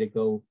these data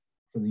go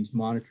for these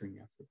monitoring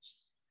efforts.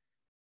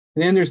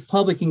 And then there's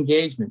public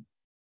engagement.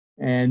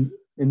 And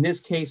in this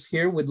case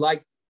here, would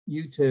like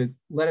you to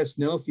let us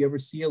know if you ever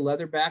see a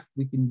leatherback.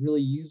 We can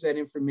really use that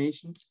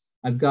information.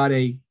 I've got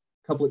a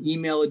couple of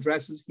email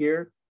addresses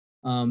here.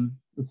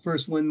 The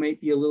first one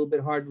might be a little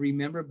bit hard to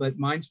remember, but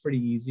mine's pretty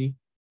easy.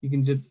 You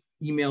can just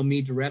email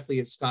me directly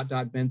at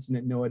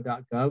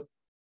scott.benson@noaa.gov.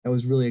 That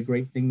was really a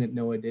great thing that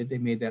NOAA did. They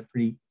made that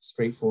pretty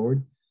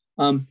straightforward.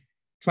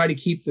 Try to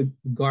keep the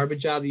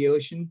garbage out of the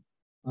ocean.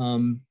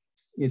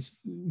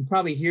 You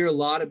probably hear a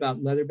lot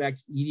about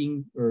leatherbacks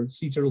eating, or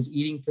sea turtles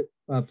eating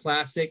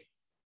plastic.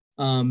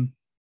 I'm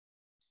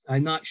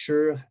not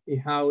sure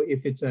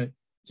if it's a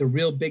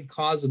real big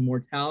cause of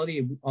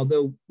mortality,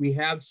 although we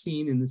have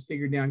seen in this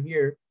figure down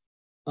here,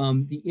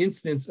 the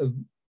incidence of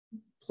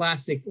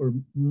plastic or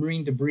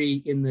marine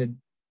debris in the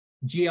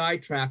GI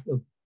tract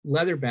of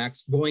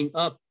leatherbacks going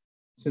up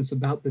since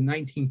about the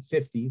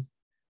 1950s,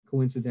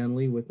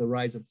 coincidentally, with the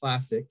rise of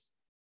plastics.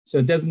 So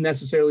it doesn't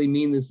necessarily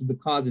mean this is the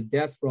cause of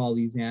death for all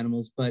these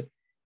animals, but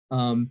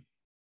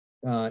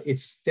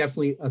it's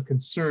definitely a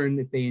concern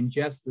if they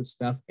ingest this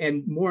stuff.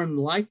 And more than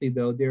likely,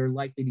 though, they're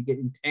likely to get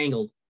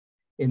entangled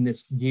in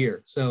this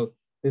gear. So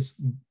this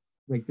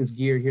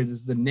gear here, this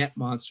is the net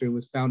monster. It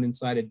was found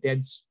inside a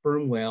dead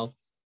sperm whale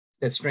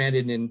that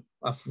stranded in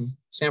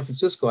San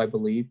Francisco, I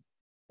believe.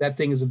 That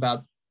thing is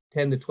about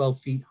 10 to 12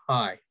 feet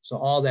high. So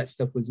all that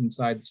stuff was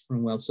inside the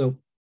sperm whale. So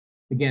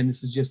again,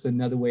 this is just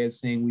another way of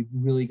saying we've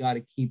really got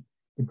to keep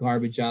the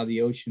garbage out of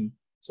the ocean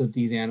so that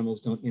these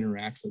animals don't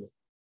interact with it.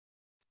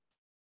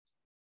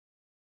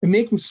 And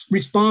make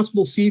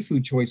responsible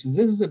seafood choices.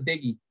 This is a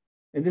biggie.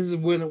 And this is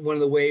one of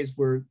the ways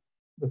where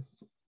the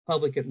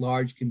public at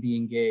large can be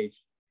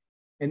engaged.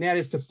 And that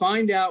is to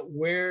find out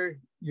where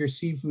your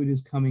seafood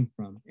is coming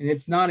from. And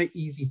it's not an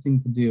easy thing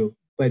to do,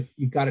 but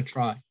you got to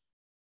try.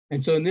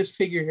 And so in this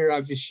figure here,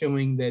 I'm just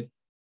showing that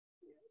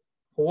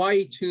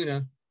Hawaii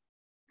tuna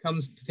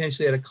comes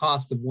potentially at a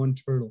cost of 1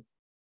 turtle.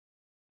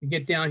 You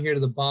get down here to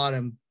the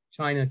bottom,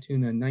 China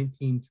tuna,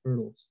 19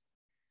 turtles.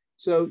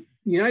 So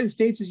the United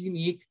States is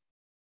unique.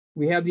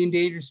 We have the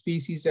Endangered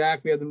Species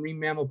Act. We have the Marine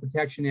Mammal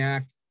Protection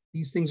Act.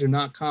 These things are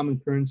not common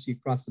currency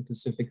across the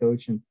Pacific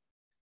Ocean.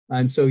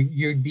 And so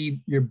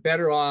you're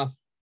better off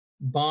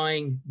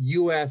buying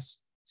US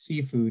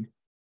seafood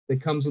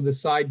that comes with a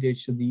side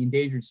dish of the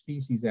Endangered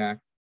Species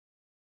Act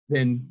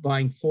than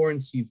buying foreign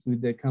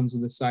seafood that comes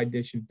with a side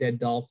dish of dead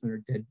dolphin or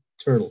dead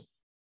turtle.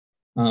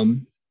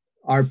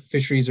 Our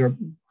fisheries are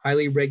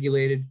highly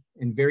regulated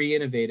and very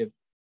innovative,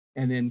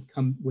 and then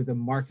come with a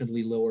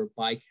markedly lower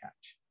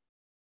bycatch.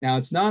 Now,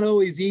 it's not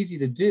always easy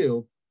to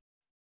do.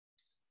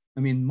 I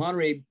mean,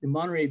 the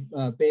Monterey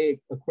Bay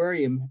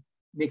Aquarium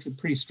makes it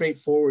pretty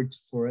straightforward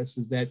for us,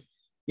 is that,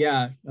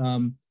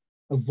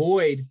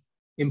 avoid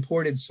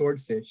imported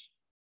swordfish,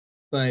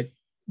 but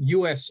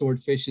US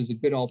swordfish is a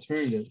good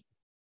alternative.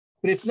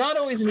 But it's not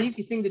always an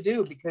easy thing to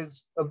do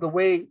because of the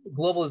way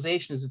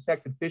globalization has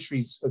affected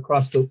fisheries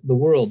across the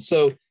world.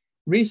 So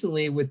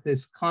recently with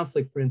this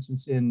conflict, for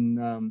instance, in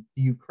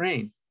the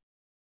Ukraine,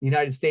 the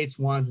United States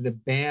wanted to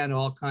ban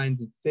all kinds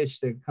of fish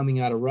that are coming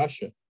out of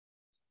Russia.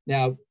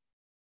 Now,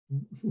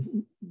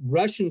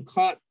 Russian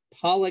caught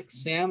pollock,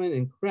 salmon,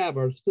 and crab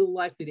are still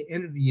likely to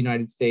enter the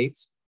United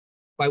States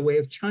by way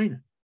of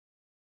China.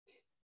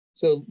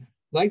 So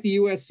like the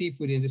US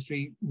seafood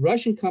industry,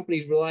 Russian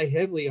companies rely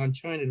heavily on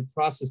China to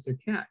process their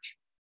catch.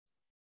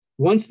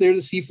 Once there,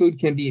 the seafood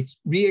can be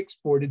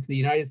re-exported to the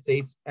United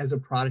States as a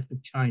product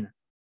of China.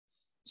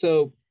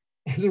 So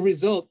as a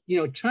result,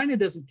 China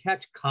doesn't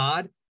catch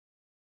cod.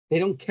 They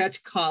don't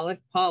catch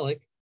pollock,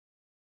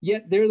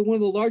 yet they're one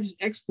of the largest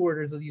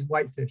exporters of these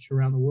whitefish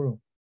around the world.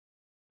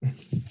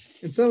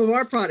 And some of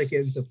our product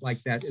ends up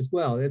like that as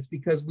well. That's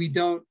because we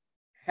don't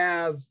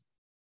have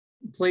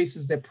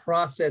places that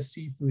process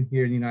seafood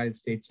here in the United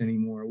States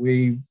anymore.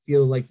 We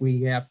feel like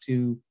we have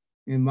to,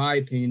 in my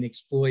opinion,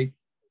 exploit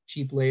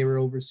cheap labor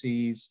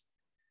overseas,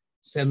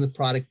 send the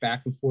product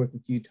back and forth a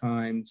few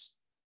times,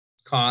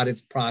 caught,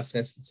 it's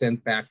processed, it's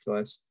sent back to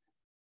us,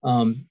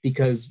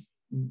 because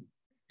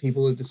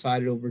people have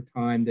decided over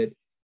time that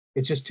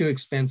it's just too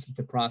expensive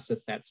to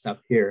process that stuff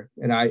here.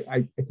 And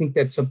I think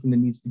that's something that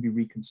needs to be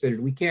reconsidered.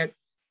 We can't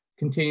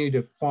continue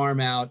to farm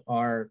out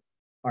our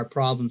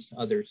problems to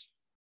others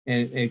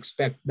and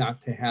expect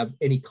not to have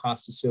any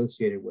cost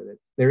associated with it.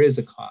 There is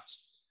a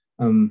cost.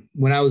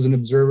 When I was an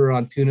observer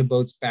on tuna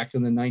boats back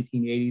in the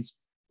 1980s,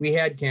 we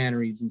had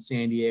canneries in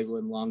San Diego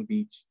and Long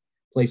Beach,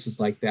 places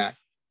like that.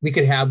 We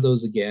could have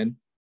those again.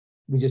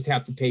 We just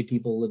have to pay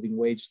people a living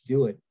wage to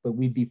do it. But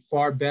we'd be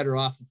far better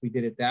off if we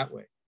did it that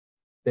way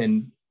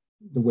than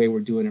the way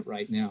we're doing it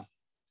right now.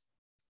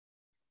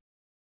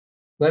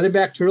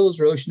 Leatherback turtles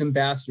are ocean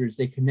ambassadors.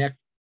 They connect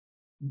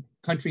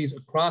countries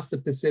across the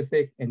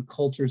Pacific and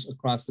cultures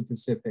across the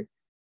Pacific.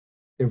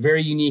 They're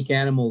very unique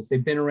animals.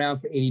 They've been around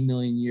for 80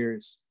 million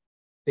years.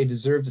 They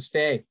deserve to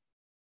stay.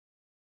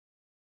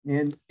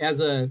 And as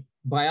a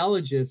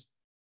biologist,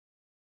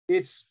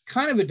 it's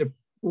kind of a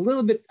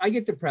little bit, I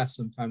get depressed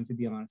sometimes, to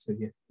be honest with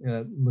you,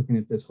 looking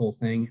at this whole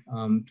thing,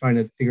 trying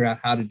to figure out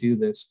how to do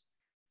this.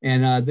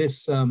 And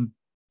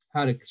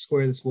how to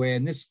square this away.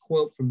 And this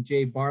quote from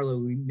Jay Barlow,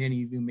 who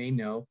many of you may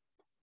know,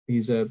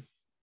 he's a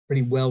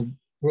pretty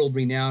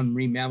world-renowned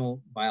marine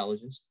mammal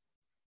biologist.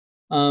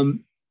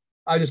 I'm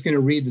just going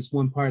to read this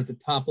one part at the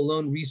top.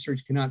 Alone,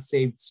 research cannot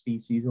save the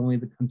species. Only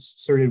the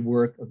concerted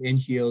work of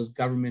NGOs,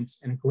 governments,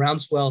 and a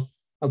groundswell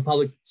of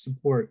public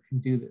support can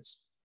do this.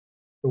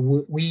 But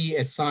what we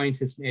as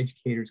scientists and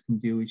educators can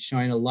do is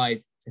shine a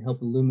light to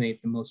help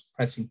illuminate the most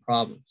pressing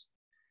problems.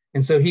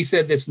 And so he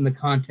said this in the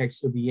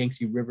context of the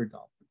Yangtze River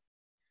dolphin.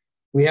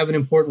 We have an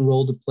important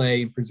role to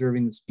play in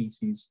preserving the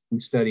species we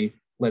study.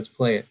 Let's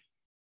play it.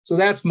 So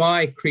that's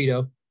my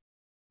credo.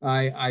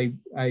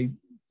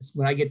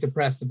 When I get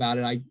depressed about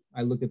it,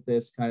 I look at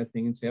this kind of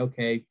thing and say,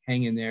 okay,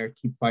 hang in there,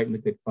 keep fighting the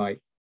good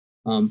fight.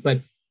 But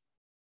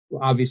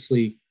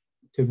obviously,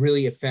 to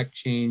really affect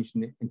change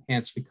and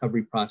enhance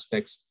recovery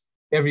prospects,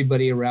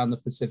 everybody around the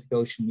Pacific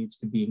Ocean needs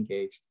to be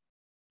engaged.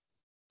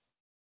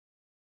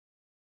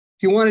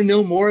 If you want to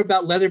know more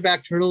about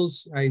leatherback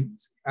turtles,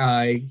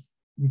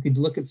 you could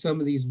look at some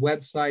of these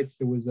websites.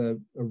 There was a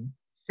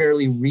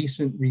fairly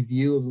recent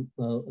review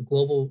of a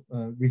global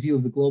review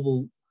of the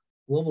global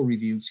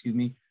review,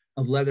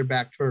 of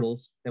leatherback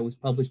turtles that was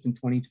published in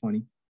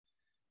 2020.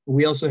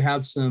 We also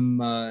have some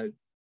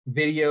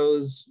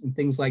videos and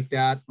things like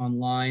that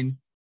online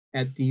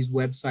at these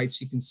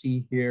websites you can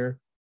see here.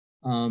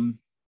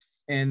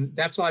 And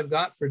that's all I've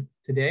got for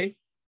today.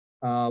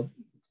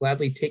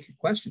 Gladly take your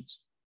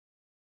questions.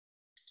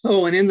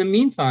 Oh, and in the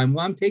meantime,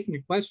 while I'm taking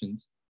your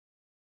questions,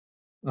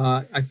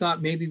 I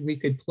thought maybe we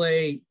could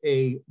play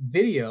a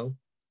video.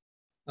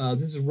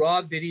 This is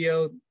raw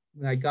video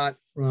that I got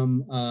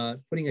from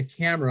putting a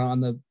camera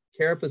on the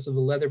carapace of a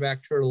leatherback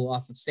turtle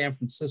off of San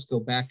Francisco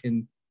back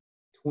in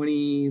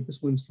this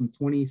one's from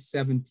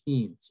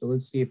 2017. So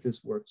let's see if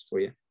this works for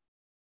you.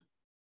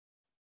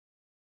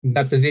 You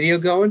got the video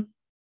going?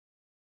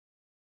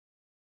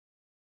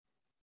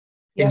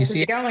 Can you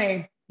see it's it?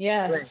 going.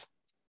 Yes.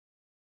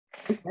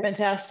 Great. Okay.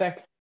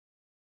 Fantastic.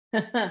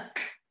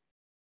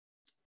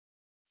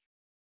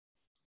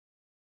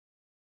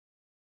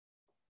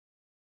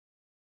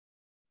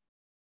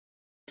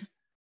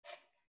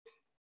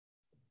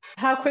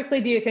 How quickly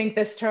do you think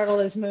this turtle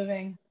is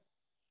moving?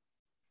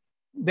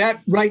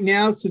 That right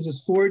now, since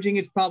it's foraging,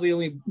 it's probably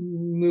only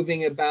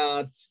moving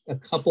about a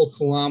couple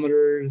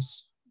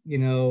kilometers,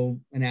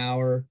 an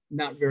hour,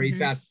 not very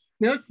fast.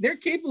 Now, they're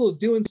capable of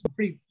doing some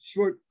pretty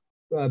short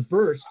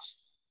bursts.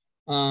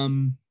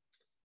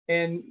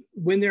 And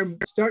when they're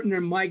starting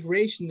their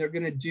migration, they're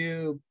going to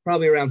do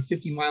probably around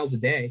 50 miles a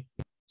day.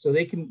 So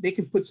they can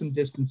put some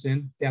distance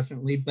in,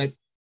 definitely. But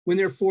when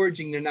they're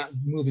foraging, they're not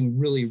moving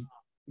really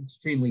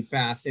extremely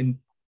fast. And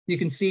you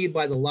can see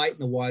by the light in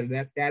the water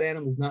that that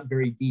animal's not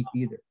very deep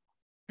either.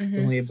 It's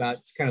only about,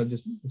 it's kind of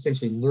just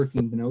essentially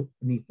lurking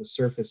beneath the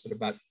surface at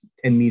about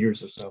 10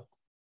 meters or so.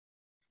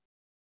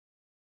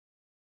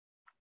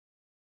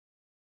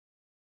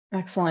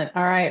 Excellent.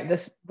 All right.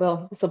 This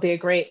will be a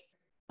great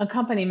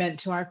accompaniment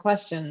to our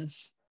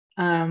questions.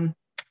 Bob,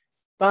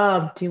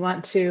 do you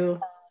want to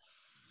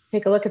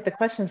take a look at the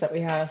questions that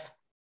we have?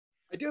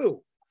 I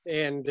do.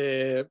 And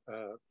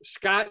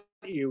Scott,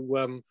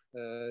 you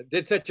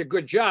did such a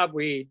good job.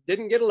 We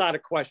didn't get a lot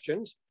of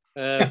questions,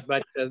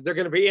 but they're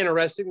going to be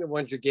interesting, the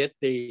ones you get.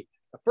 The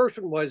first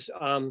one was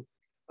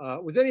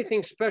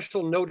anything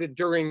special noted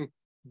during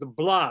the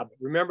blob?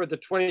 Remember the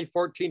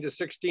 2014 to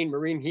 16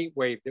 marine heat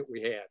wave that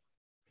we had?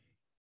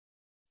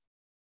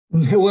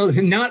 Well,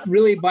 not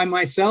really by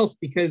myself,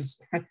 because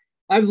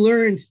I've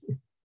learned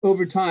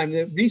over time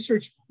that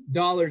research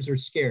dollars are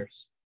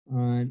scarce.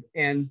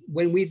 And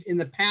when we've in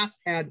the past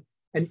had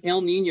an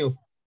El Nino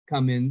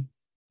come in,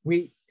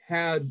 we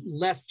had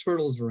less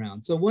turtles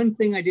around. So one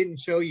thing I didn't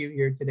show you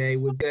here today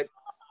was that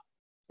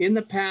in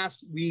the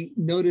past, we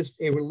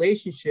noticed a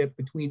relationship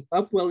between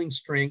upwelling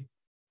strength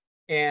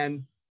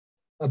and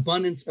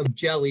abundance of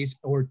jellies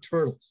or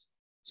turtles.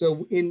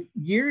 So in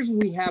years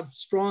we have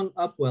strong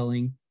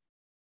upwelling,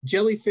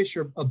 jellyfish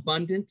are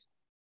abundant,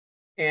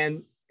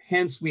 and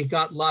hence we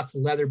got lots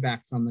of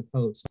leatherbacks on the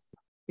coast.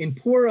 In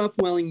poor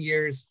upwelling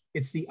years,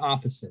 it's the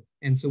opposite.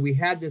 And so we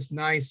had this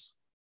nice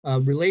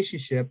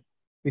relationship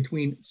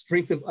between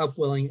strength of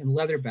upwelling and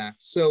leatherbacks.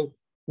 So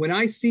when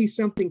I see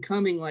something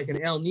coming like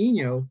an El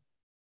Nino,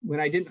 when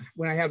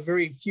I have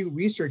very few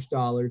research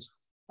dollars,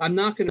 I'm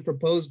not going to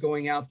propose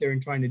going out there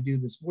and trying to do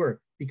this work,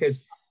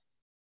 because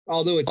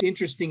although it's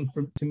interesting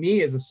to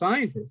me as a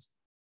scientist,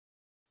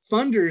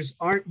 funders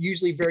aren't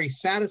usually very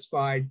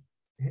satisfied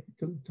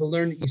to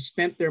learn that you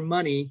spent their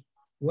money,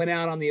 went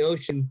out on the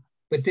ocean,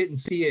 but didn't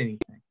see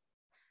anything.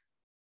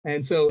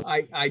 And so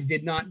I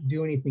did not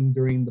do anything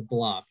during the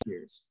blob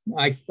years.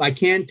 I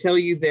can tell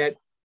you that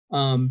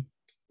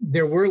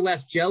there were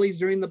less jellies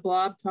during the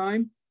blob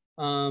time,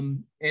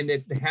 and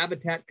that the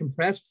habitat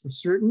compressed for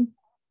certain,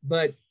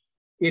 but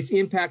its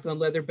impact on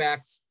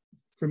leatherbacks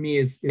for me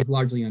is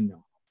largely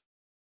unknown.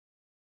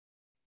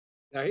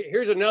 Now,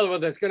 here's another one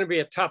that's going to be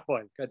a tough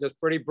one because it's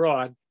pretty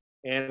broad.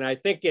 And I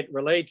think it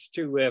relates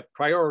to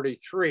priority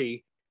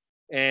 3.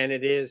 And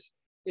it is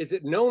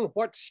it known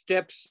what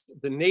steps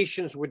the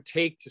nations would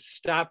take to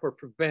stop or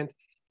prevent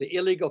the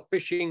illegal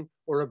fishing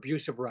or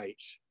abuse of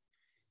rights?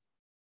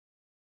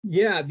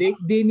 Yeah,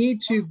 they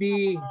need to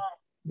be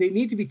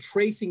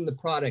tracing the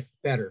product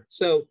better.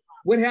 So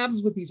what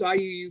happens with these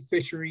IUU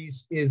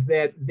fisheries is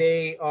that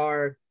they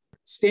are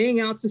staying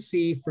out to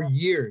sea for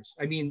years.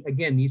 I mean,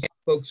 again, these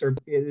folks it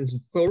is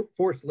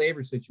forced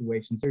labor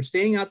situations. They're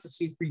staying out to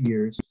sea for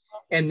years,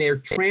 and they're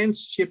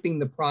transshipping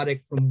the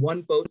product from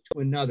one boat to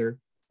another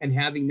and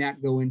having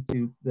that go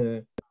into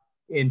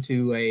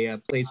a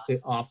place to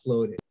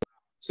offload it.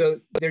 So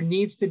there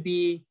needs to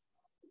be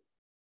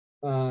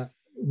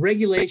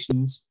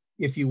regulations,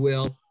 if you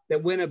will,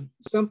 that when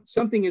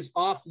something is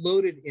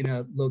offloaded in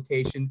a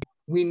location,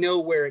 we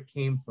know where it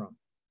came from.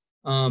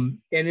 And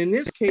in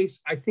this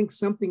case, I think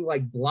something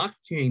like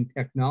blockchain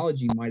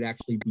technology might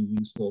actually be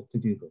useful to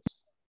do this.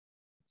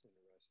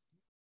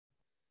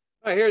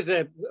 Here's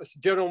a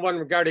general one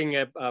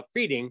regarding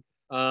feeding,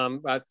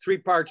 3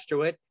 parts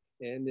to it.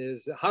 And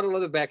is how do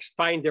leatherbacks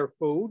find their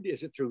food?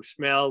 Is it through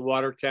smell,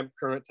 water temp,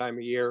 current time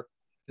of year?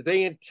 Do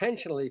they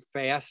intentionally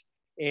fast?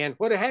 And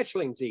what do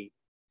hatchlings eat?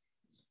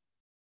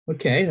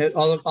 Okay,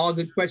 all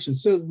good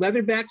questions. So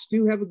leatherbacks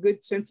do have a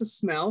good sense of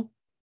smell.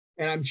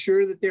 And I'm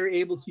sure that they're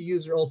able to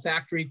use their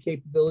olfactory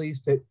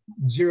capabilities to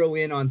zero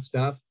in on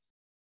stuff.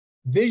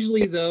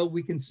 Visually, though,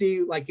 we can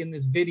see, like in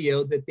this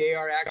video, that they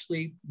are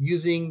actually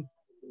using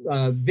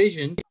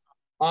vision,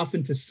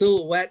 often to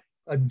silhouette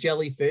a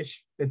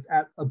jellyfish that's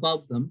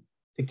above them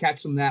to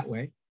catch them that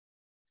way.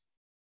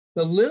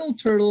 The little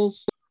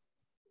turtles,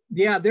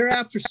 yeah, they're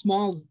after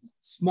small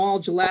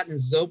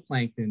gelatinous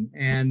zooplankton,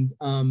 and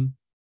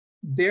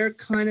they're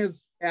kind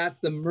of at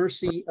the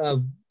mercy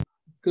of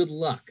good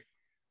luck.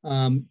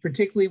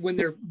 Particularly when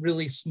they're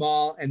really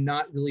small and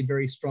not really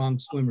very strong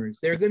swimmers.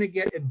 They're going to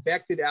get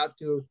infected out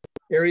to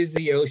areas of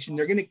the ocean.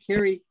 They're going to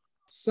carry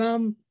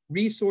some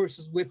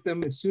resources with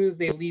them as soon as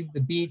they leave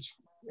the beach,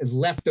 as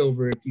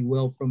leftover, if you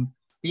will, from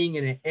being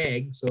in an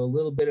egg. So a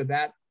little bit of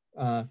that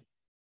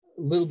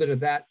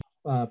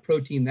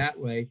protein that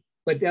way,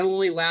 but that'll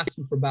only last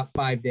them for about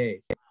 5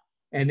 days.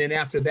 And then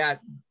after that,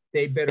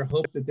 they better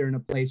hope that they're in a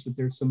place where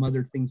there's some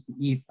other things to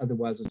eat,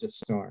 otherwise they'll just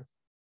starve.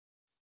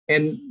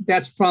 And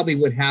that's probably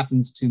what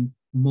happens to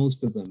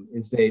most of them,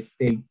 is they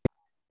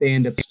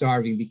end up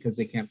starving because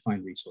they can't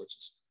find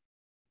resources.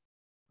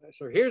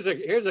 So here's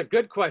a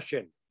good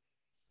question.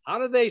 How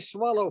do they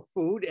swallow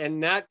food and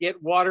not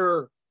get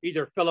water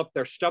either fill up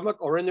their stomach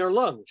or in their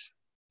lungs?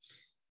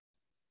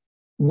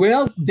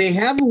 Well, they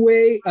have a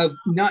way of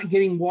not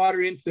getting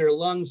water into their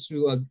lungs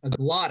through a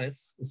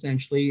glottis,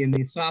 essentially, in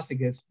the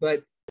esophagus,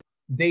 but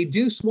they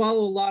do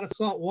swallow a lot of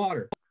salt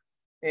water.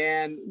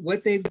 And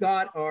what they've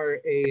got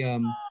are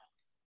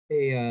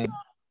a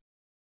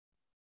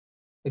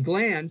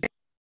gland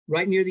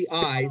right near the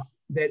eyes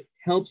that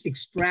helps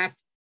extract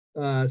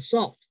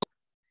salt.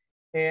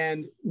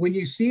 And when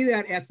you see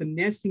that at the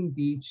nesting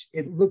beach,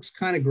 it looks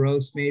kind of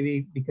gross,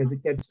 maybe, because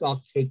it gets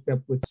all caked up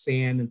with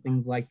sand and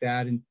things like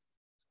that. And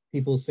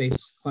people say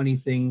funny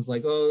things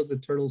like, oh, the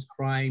turtle's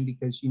crying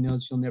because she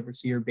knows she'll never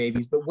see her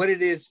babies. But what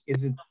it is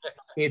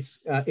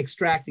it's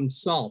extracting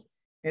salt.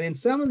 And in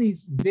some of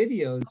these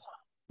videos,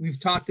 we've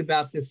talked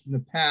about this in the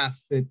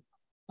past, that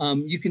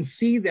you can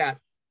see that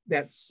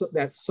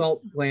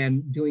salt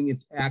gland doing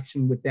its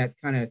action with that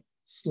kind of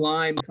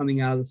slime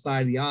coming out of the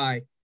side of the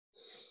eye.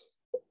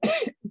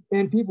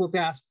 And people have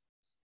asked,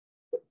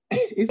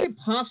 is it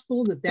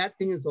possible that that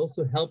thing is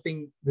also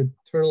helping the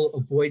turtle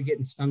avoid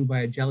getting stung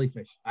by a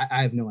jellyfish?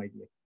 I have no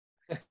idea.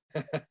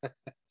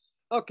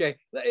 Okay.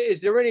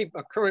 Is there any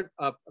current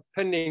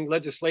pending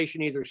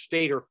legislation, either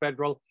state or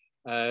federal,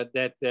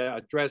 that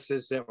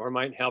addresses or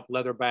might help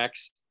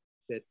leatherbacks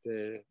that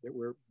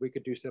we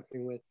could do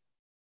something with?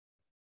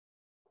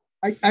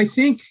 I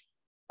think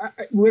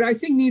what I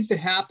think needs to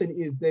happen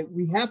is that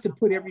we have to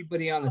put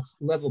everybody on a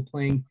level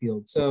playing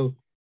field. So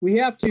we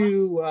have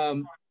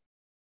to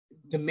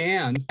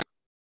demand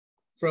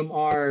from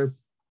our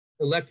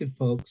elected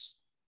folks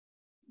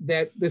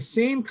that the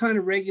same kind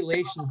of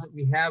regulations that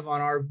we have on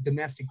our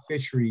domestic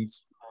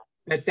fisheries,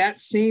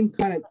 those same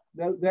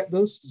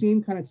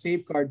kind of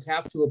safeguards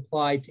have to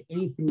apply to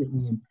anything that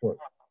we import.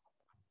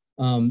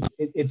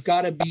 It's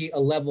got to be a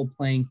level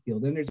playing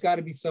field, and there's got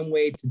to be some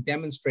way to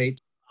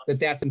demonstrate that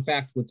that's in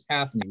fact what's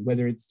happening,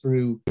 whether it's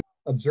through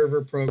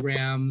observer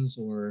programs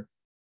or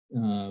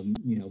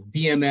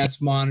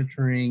VMS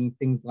monitoring,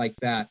 things like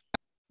that.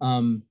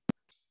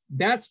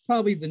 That's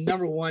probably the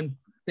number one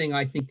thing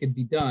I think could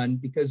be done,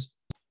 because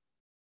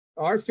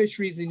our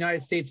fisheries in the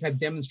United States have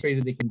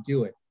demonstrated they can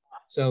do it.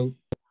 So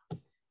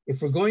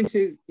if we're going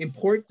to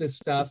import this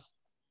stuff,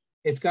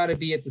 it's got to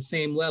be at the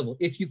same level.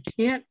 If you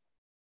can't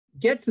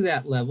get to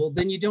that level,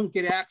 then you don't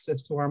get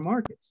access to our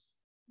markets.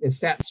 It's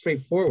that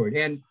straightforward.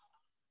 And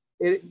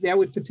that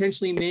would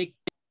potentially make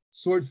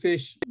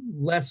swordfish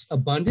less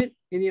abundant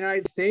in the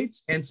United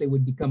States, hence it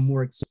would become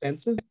more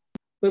expensive.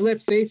 But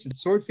let's face it,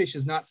 swordfish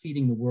is not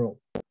feeding the world.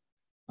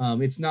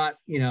 It's not,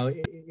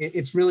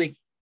 it's really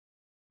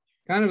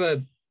kind of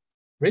a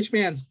rich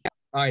man's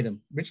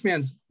item, rich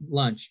man's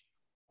lunch.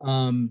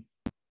 And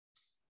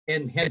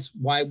hence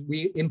why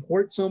we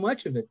import so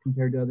much of it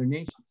compared to other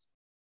nations.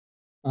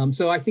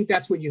 So I think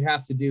that's what you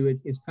have to do,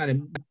 is kind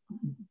of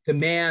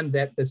demand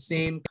that the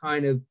same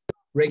kind of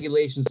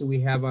regulations that we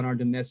have on our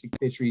domestic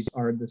fisheries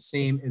are the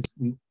same as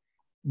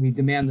we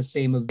demand the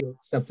same of the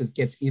stuff that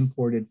gets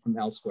imported from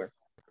elsewhere.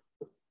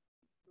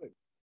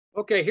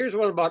 Okay, here's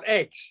one about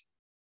eggs.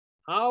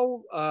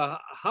 How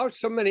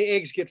so many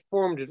eggs get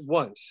formed at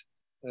once?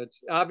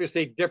 It's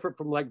obviously different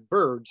from like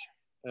birds.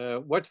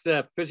 What's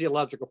the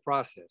physiological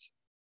process?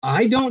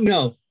 I don't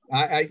know.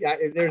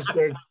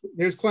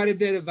 There's quite a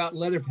bit about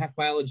leatherback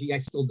biology I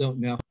still don't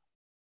know.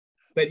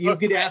 But you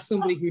could ask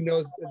somebody who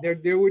knows.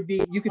 There would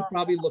be. You could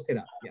probably look it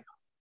up. Yes.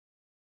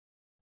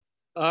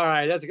 All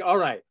right. That's all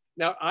right.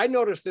 Now I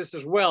noticed this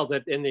as well,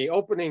 that in the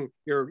opening,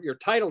 your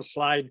title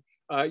slide,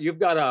 you've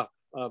got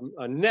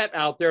a net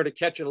out there to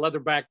catch a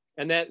leatherback,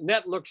 and that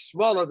net looks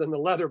smaller than the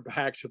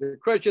leatherback. So the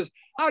question is,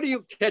 how do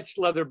you catch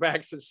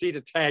leatherbacks at sea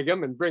to tag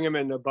them and bring them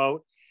in the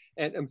boat?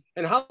 And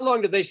how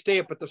long do they stay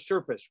up at the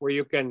surface where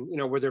you can,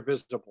 where they're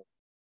visible?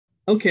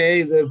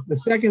 Okay, the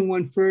second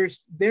one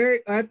first. They're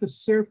at the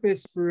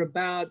surface for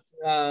about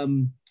a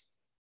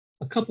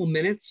couple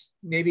minutes,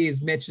 maybe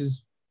as much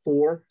as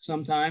 4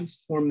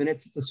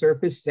 minutes at the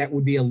surface. That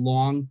would be a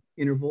long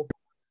interval.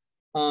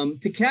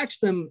 To catch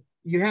them,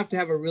 you have to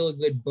have a really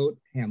good boat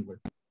handler.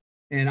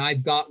 And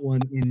I've got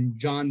one in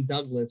John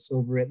Douglas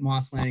over at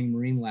Moss Landing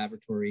Marine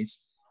Laboratories.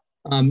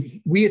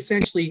 We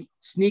essentially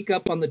sneak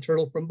up on the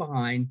turtle from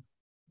behind.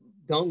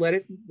 We don't let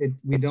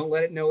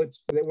it know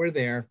that we're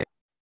there.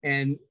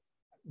 And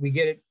we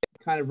get it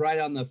kind of right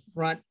on the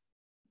front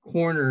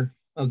corner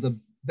of the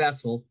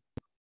vessel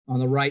on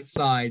the right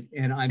side.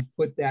 And I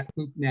put that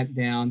hoop net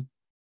down.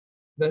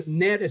 The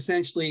net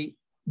essentially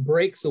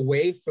breaks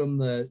away from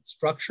the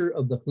structure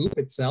of the hoop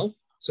itself.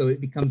 So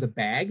it becomes a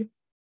bag.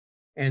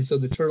 And so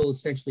the turtle is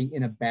essentially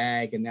in a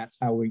bag, and that's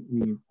how we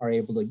are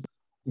able to,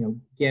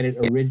 get it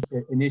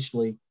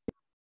initially.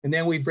 And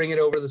then we bring it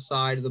over the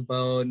side of the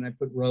boat, and I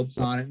put ropes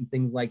on it and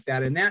things like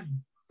that. And that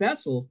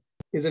vessel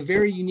is a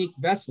very unique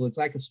vessel. It's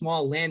like a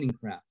small landing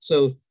craft.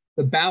 So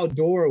the bow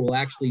door will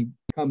actually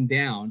come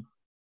down,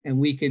 and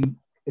we can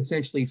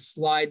essentially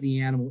slide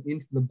the animal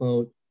into the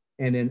boat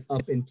and then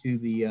up into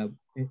the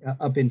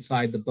up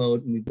inside the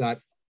boat. And we've got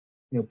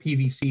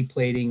PVC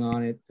plating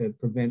on it to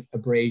prevent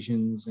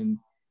abrasions and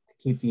to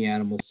keep the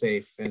animal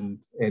safe and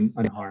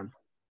unharmed.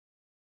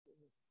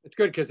 It's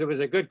good because it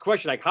was a good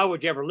question. Like, how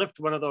would you ever lift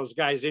one of those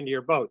guys into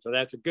your boat? So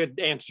that's a good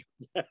answer.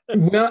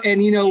 Well,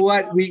 and you know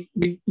what? We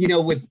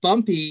with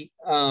Bumpy,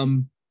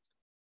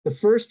 the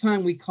first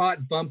time we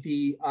caught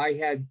Bumpy, I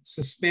had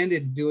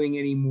suspended doing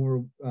any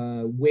more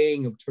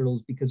weighing of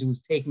turtles because it was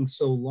taking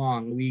so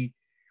long. We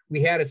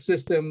had a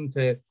system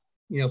to,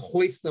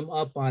 hoist them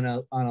up on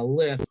a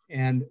lift,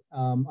 and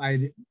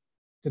I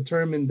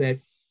determined that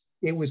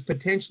it was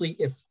potentially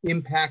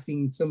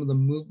impacting some of the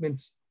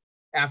movements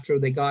after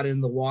they got in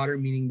the water,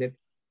 meaning that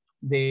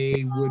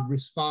they would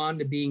respond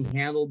to being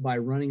handled by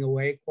running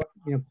away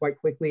quite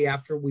quickly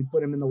after we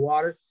put them in the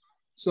water.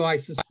 So I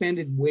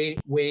suspended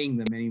weighing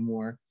them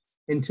anymore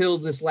until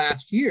this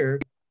last year,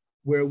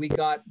 where we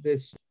got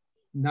this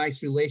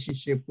nice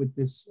relationship with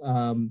this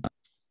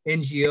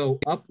NGO,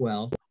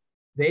 Upwell.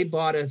 They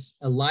bought us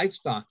a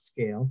livestock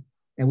scale,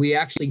 and we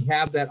actually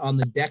have that on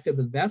the deck of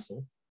the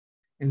vessel.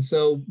 And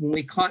so when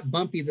we caught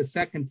Bumpy the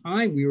second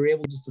time, we were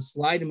able just to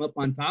slide him up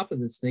on top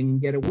of this thing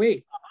and get a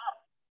weight.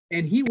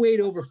 And he weighed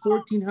over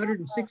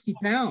 1,460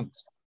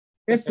 pounds.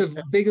 That's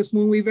the biggest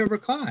one we've ever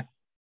caught.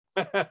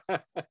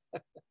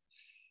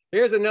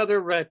 Here's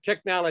another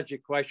technology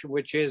question,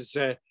 which is,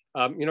 you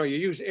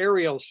use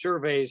aerial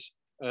surveys,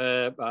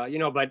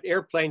 but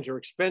airplanes are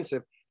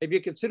expensive. Have you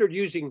considered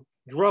using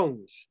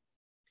drones?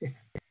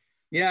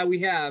 Yeah, we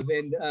have.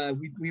 And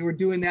we were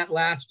doing that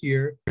last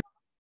year.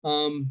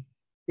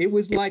 It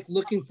was like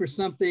looking for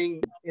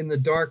something in the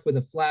dark with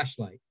a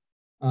flashlight.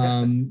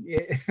 I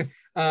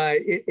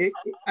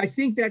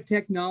think that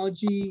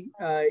technology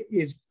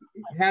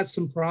has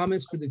some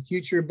promise for the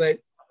future, but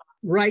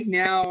right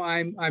now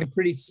I'm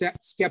pretty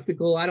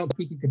skeptical. I don't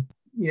think you could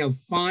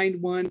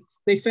find one.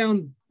 They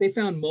found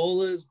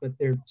molas, but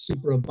they're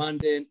super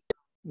abundant.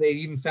 They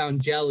even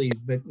found jellies,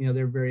 but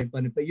they're very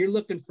abundant. But you're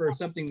looking for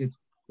something that's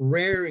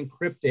rare and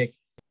cryptic,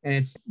 and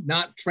it's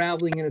not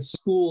traveling in a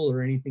school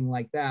or anything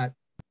like that.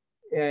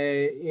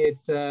 We're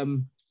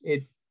going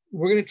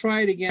to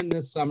try it again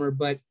this summer,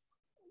 but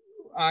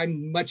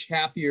I'm much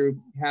happier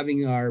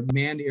having our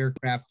manned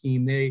aircraft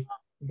team. They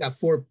got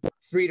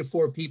 3 to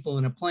 4 people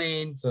in a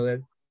plane, so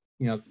that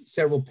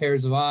several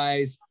pairs of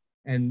eyes.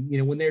 And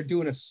when they're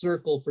doing a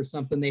circle for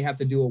something, they have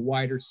to do a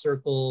wider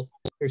circle.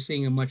 They're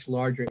seeing a much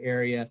larger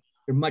area.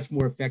 They're much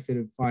more effective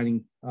at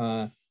finding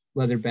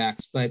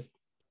leatherbacks. But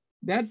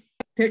that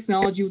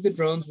technology with the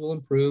drones will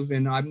improve,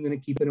 and I'm going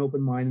to keep an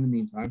open mind in the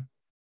meantime.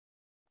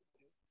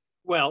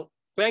 Well,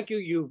 thank you.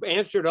 You've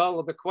answered all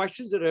of the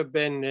questions that have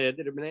been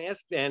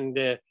asked,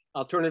 and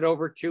I'll turn it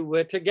over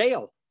to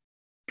Gail.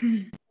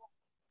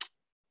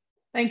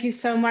 Thank you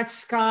so much,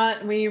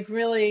 Scott. We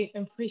really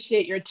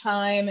appreciate your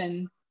time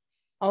and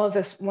all of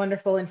this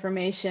wonderful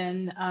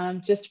information.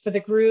 Just for the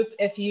group,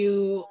 if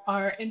you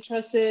are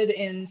interested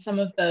in some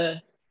of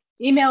the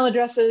email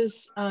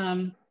addresses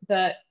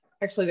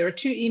actually there were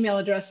 2 email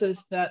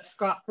addresses that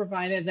Scott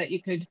provided that you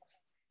could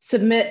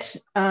submit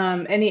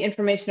any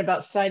information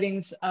about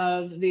sightings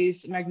of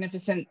these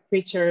magnificent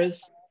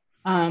creatures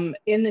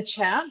in the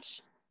chat.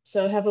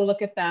 So have a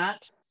look at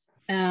that.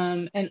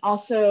 And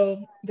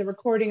also the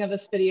recording of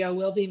this video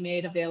will be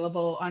made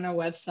available on our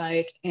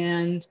website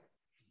and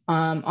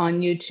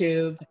on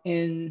YouTube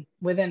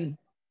within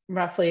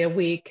roughly a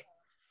week.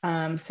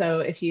 So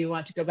if you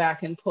want to go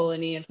back and pull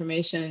any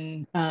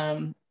information,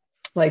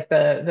 like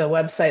the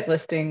website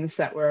listings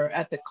that were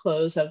at the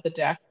close of the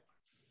deck,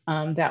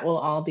 that will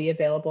all be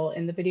available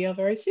in the video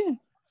very soon.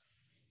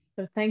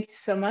 So thank you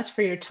so much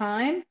for your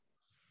time.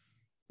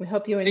 We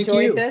hope you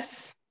enjoyed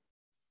this.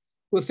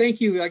 Well,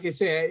 thank you. Like I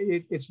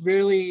say, it's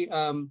really,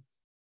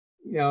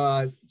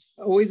 it's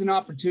always an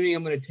opportunity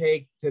I'm going to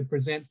take to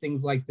present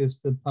things like this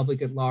to the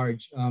public at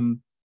large.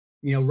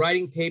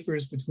 Writing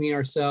papers between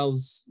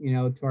ourselves,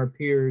 to our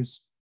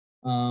peers,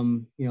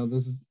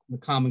 this is the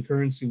common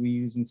currency we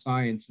use in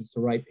science, is to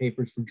write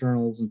papers for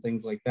journals and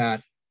things like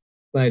that.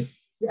 But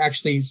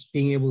actually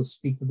being able to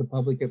speak to the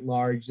public at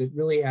large, it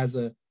really has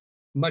a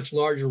much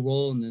larger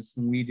role in this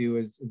than we do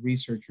as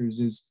researchers,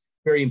 is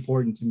very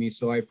important to me.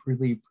 So I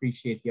really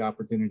appreciate the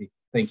opportunity.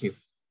 Thank you.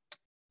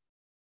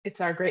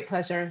 It's our great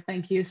pleasure.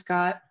 Thank you,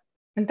 Scott.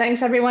 And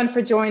thanks everyone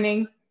for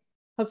joining.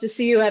 Hope to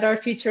see you at our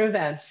future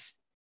events.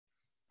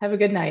 Have a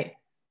good night.